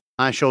wrote,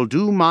 "I shall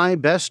do my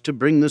best to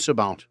bring this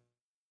about."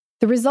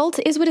 The result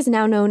is what is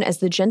now known as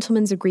the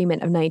Gentleman's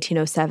Agreement of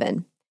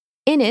 1907.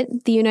 In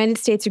it, the United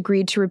States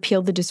agreed to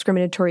repeal the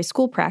discriminatory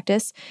school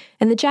practice,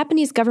 and the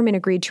Japanese government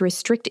agreed to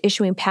restrict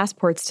issuing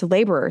passports to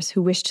laborers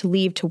who wished to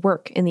leave to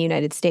work in the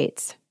United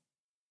States.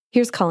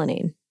 Here's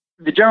Cullinane.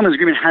 The Gentleman's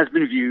Agreement has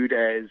been viewed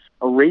as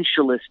a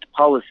racialist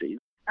policy,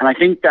 and I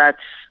think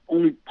that's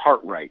only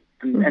part right,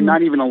 and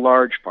not even a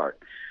large part.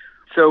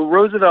 So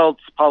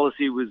Roosevelt's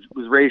policy was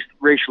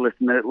racialist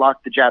in that it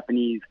locked the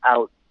Japanese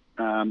out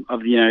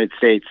of the United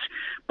States.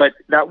 But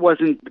that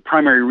wasn't the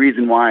primary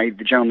reason why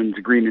the Gentleman's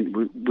Agreement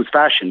was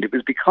fashioned. It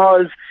was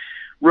because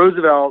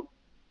Roosevelt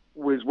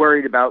was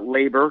worried about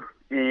labor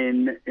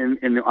on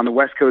the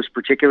West Coast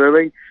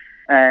particularly,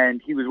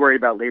 and he was worried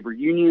about labor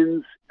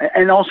unions.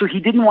 And also he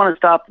didn't want to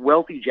stop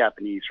wealthy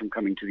Japanese from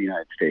coming to the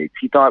United States.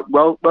 He thought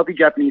wealthy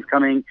Japanese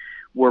coming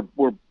were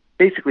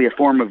basically a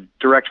form of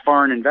direct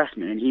foreign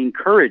investment, and he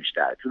encouraged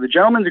that. So the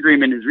Gentleman's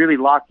Agreement is really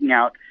locking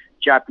out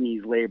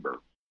Japanese labor.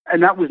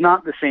 And that was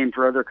not the same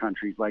for other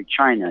countries like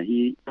China.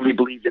 He really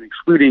believed in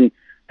excluding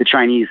the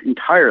Chinese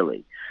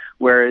entirely,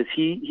 whereas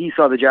he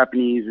saw the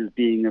Japanese as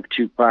being of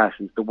two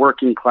classes, the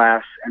working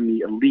class and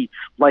the elites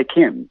like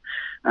him.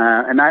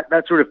 And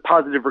that sort of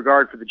positive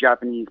regard for the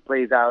Japanese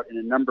plays out in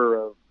a number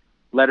of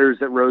letters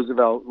that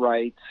Roosevelt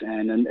writes,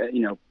 and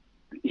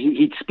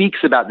he speaks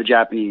about the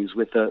Japanese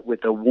with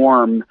a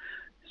warm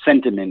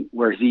sentiment,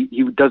 where he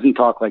doesn't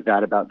talk like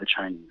that about the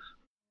Chinese.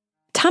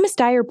 Thomas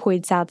Dyer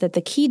points out that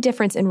the key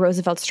difference in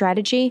Roosevelt's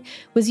strategy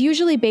was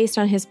usually based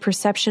on his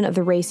perception of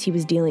the race he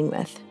was dealing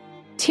with.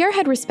 TR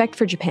had respect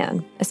for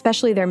Japan,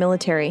 especially their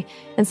military,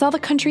 and saw the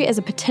country as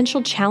a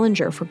potential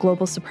challenger for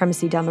global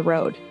supremacy down the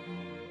road.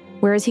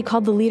 Whereas he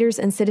called the leaders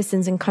and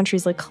citizens in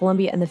countries like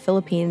Colombia and the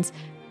Philippines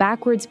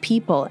backwards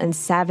people and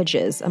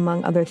savages,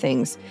 among other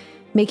things,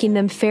 making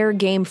them fair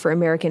game for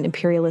American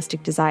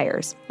imperialistic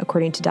desires,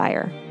 according to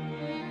Dyer.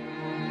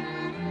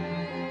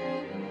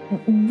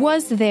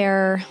 Was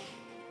there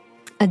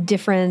a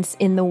difference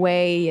in the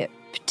way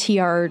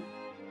TR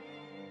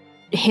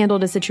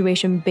handled a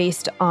situation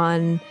based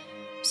on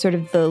sort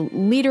of the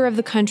leader of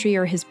the country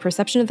or his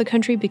perception of the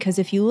country? Because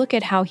if you look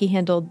at how he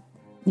handled,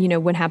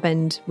 what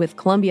happened with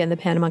Colombia and the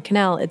Panama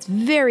Canal, it's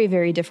very,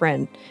 very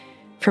different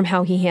from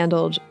how he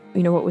handled,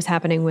 what was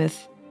happening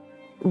with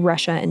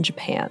Russia and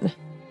Japan.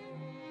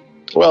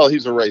 Well,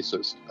 he's a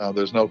racist.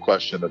 There's no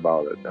question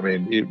about it. I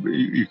mean,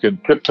 you can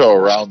tiptoe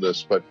around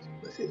this, but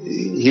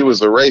he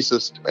was a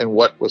racist in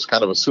what was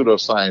kind of a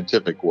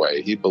pseudoscientific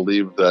way. He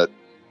believed that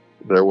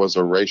there was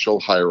a racial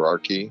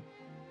hierarchy,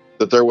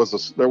 that there was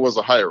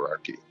a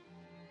hierarchy,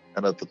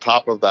 and at the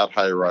top of that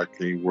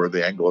hierarchy were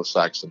the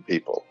Anglo-Saxon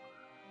people,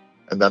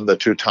 and then the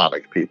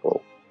Teutonic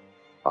people,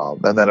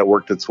 and then it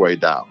worked its way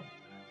down.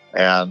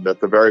 And at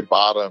the very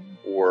bottom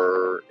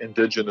were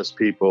indigenous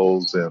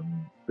peoples in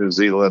New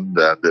Zealand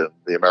and in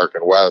the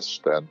American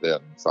West and in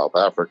South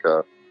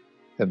Africa.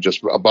 And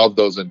just above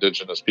those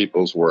indigenous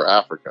peoples were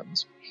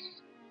Africans.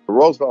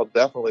 Roosevelt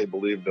definitely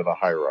believed in a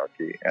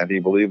hierarchy, and he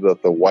believed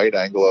that the white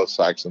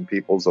Anglo-Saxon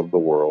peoples of the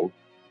world,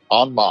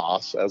 en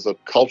masse, as a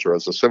culture,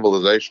 as a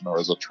civilization, or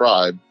as a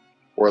tribe,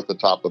 were at the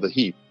top of the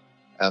heap,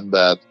 and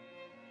that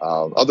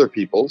other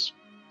peoples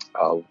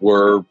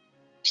were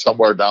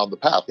somewhere down the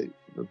path.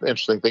 The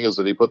interesting thing is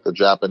that he put the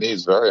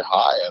Japanese very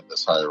high in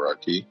this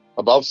hierarchy,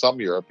 above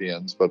some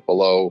Europeans, but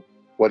below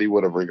what he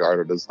would have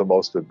regarded as the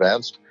most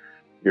advanced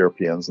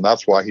Europeans. And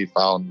that's why he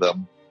found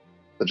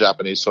the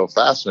Japanese so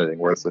fascinating,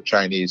 whereas the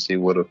Chinese he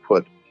would have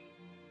put,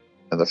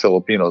 and the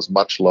Filipinos,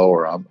 much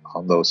lower on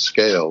those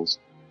scales.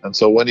 And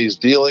so when he's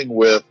dealing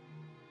with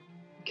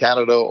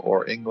Canada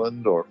or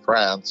England or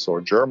France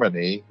or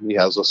Germany, he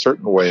has a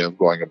certain way of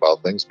going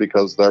about things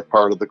because they're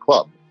part of the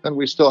club. And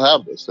we still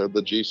have this. They're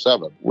the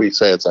G7. We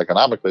say it's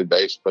economically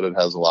based, but it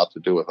has a lot to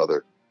do with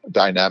other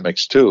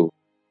dynamics too.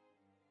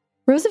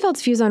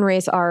 Roosevelt's views on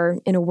race are,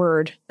 in a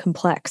word,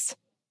 complex.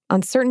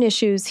 On certain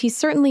issues, he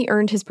certainly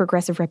earned his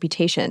progressive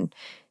reputation.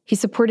 He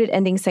supported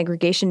ending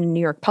segregation in New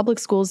York public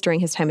schools during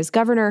his time as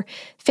governor,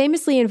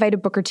 famously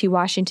invited Booker T.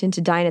 Washington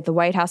to dine at the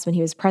White House when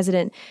he was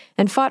president,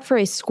 and fought for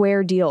a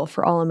square deal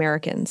for all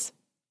Americans.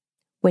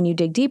 When you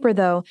dig deeper,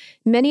 though,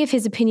 many of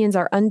his opinions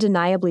are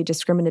undeniably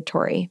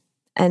discriminatory,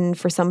 and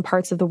for some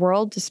parts of the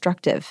world,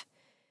 destructive.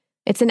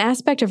 It's an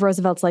aspect of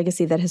Roosevelt's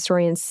legacy that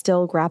historians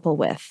still grapple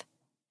with.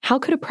 How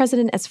could a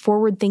president as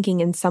forward-thinking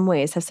in some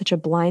ways have such a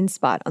blind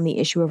spot on the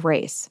issue of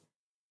race?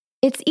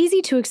 It's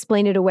easy to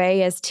explain it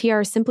away as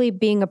TR simply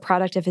being a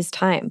product of his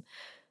time.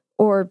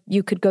 Or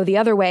you could go the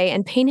other way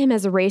and paint him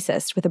as a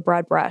racist with a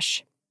broad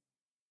brush.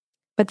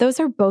 But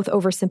those are both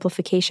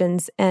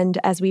oversimplifications, and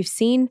as we've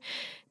seen,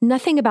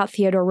 nothing about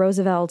Theodore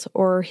Roosevelt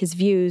or his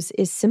views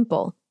is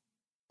simple.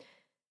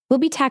 We'll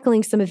be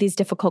tackling some of these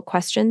difficult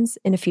questions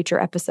in a future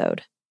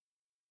episode.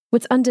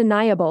 What's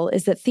undeniable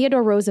is that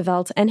Theodore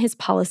Roosevelt and his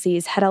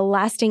policies had a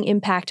lasting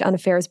impact on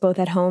affairs both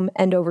at home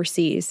and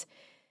overseas.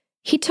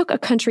 He took a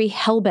country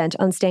hell-bent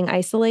on staying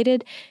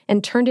isolated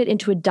and turned it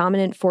into a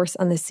dominant force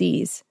on the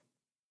seas.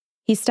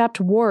 He stopped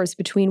wars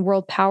between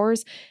world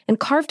powers and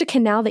carved a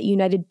canal that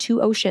united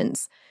two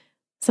oceans,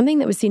 something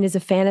that was seen as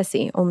a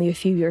fantasy only a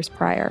few years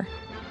prior.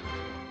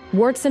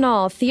 Warts and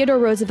all, Theodore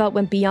Roosevelt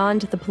went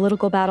beyond the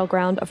political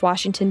battleground of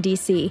Washington,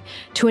 D.C.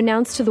 to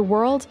announce to the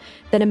world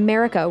that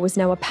America was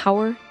now a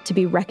power to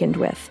be reckoned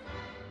with.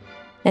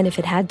 And if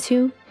it had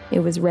to,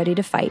 it was ready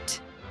to fight.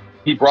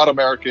 He brought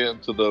America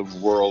into the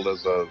world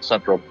as a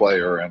central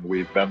player, and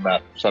we've been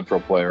that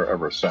central player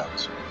ever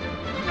since.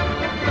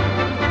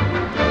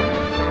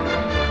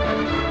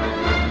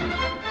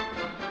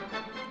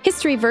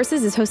 History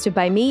Versus is hosted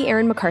by me,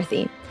 Erin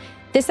McCarthy.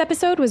 This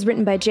episode was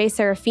written by Jay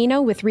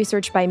Serafino with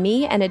research by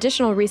me and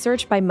additional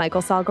research by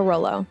Michael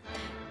Salgarolo.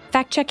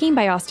 Fact-checking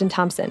by Austin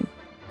Thompson.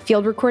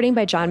 Field recording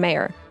by John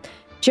Mayer.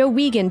 Joe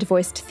Wiegand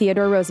voiced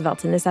Theodore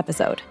Roosevelt in this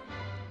episode.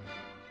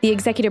 The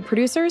executive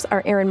producers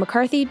are Erin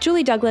McCarthy,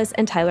 Julie Douglas,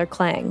 and Tyler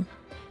Klang.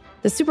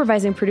 The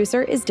supervising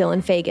producer is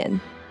Dylan Fagan.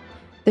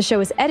 The show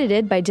is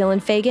edited by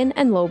Dylan Fagan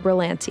and Lo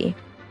Berlanti.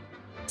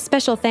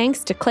 Special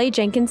thanks to Clay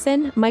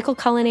Jenkinson, Michael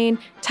Cullinane,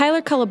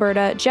 Tyler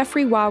Cullaberta,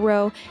 Jeffrey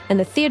Wawrow, and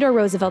the Theodore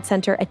Roosevelt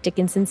Center at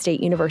Dickinson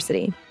State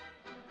University.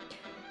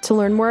 To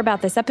learn more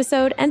about this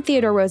episode and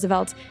Theodore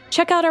Roosevelt,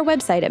 check out our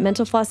website at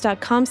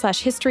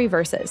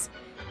mentalfloss.com/historyversus.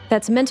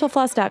 That's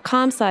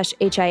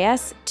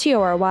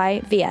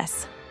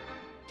mentalfloss.com/HISTORYVS.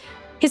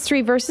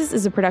 History Versus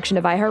is a production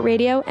of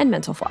iHeartRadio and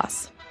Mental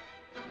Floss.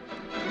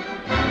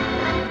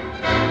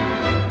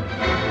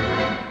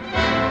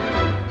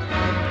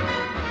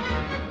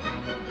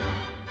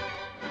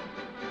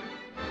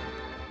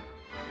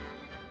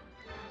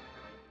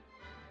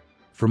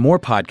 For more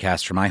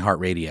podcasts from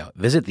iHeartRadio,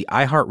 visit the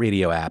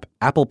iHeartRadio app,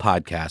 Apple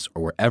Podcasts,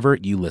 or wherever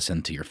you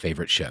listen to your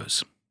favorite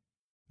shows.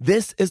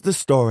 This is the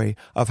story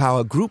of how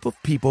a group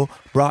of people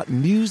brought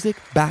music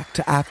back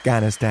to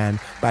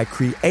Afghanistan by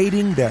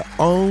creating their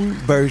own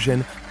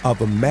version of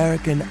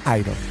American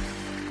Idol.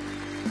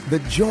 The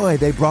joy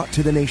they brought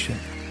to the nation.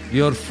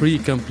 You're free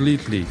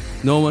completely.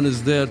 No one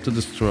is there to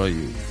destroy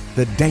you.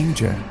 The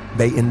danger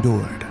they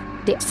endured.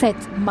 They said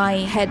my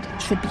head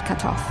should be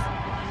cut off.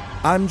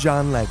 I'm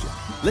John Legend.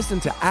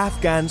 Listen to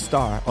Afghan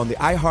Star on the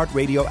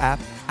iHeartRadio app,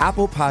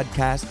 Apple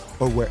Podcasts,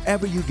 or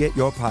wherever you get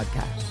your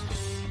podcasts.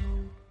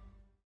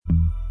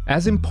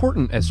 As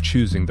important as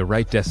choosing the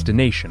right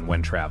destination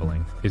when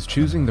traveling is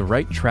choosing the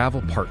right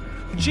travel partner.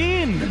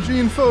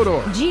 Gene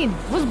Fodor. Gene,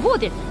 was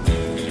good.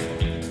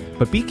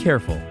 But be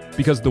careful,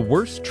 because the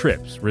worst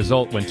trips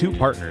result when two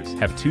partners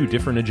have two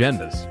different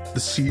agendas.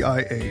 The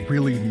CIA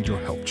really need your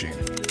help, Gene.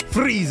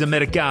 Freeze,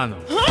 Americano.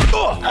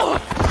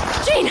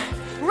 Gene,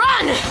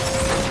 run!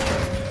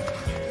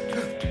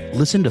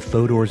 Listen to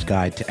Fodor's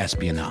Guide to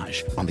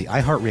Espionage on the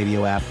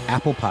iHeartRadio app,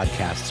 Apple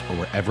Podcasts, or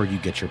wherever you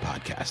get your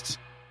podcasts.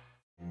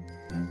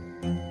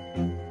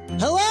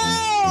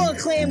 Hello,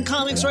 acclaimed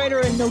comics writer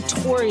and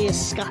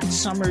notorious Scott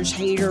Summers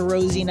hater,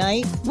 Rosie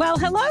Knight. Well,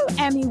 hello,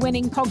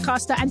 Emmy-winning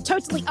podcaster and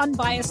totally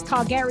unbiased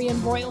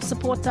Targaryen royal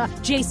supporter,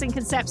 Jason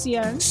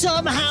Concepcion.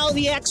 Somehow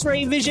the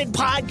X-Ray Vision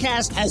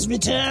podcast has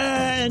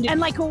returned. And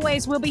like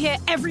always, we'll be here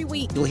every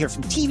week. You'll hear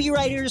from TV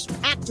writers,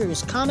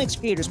 actors, comics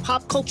creators,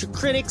 pop culture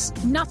critics.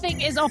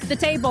 Nothing is off the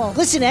table.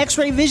 Listen to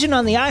X-Ray Vision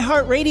on the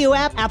iHeartRadio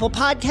app, Apple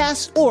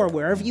Podcasts, or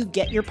wherever you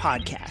get your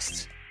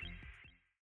podcasts.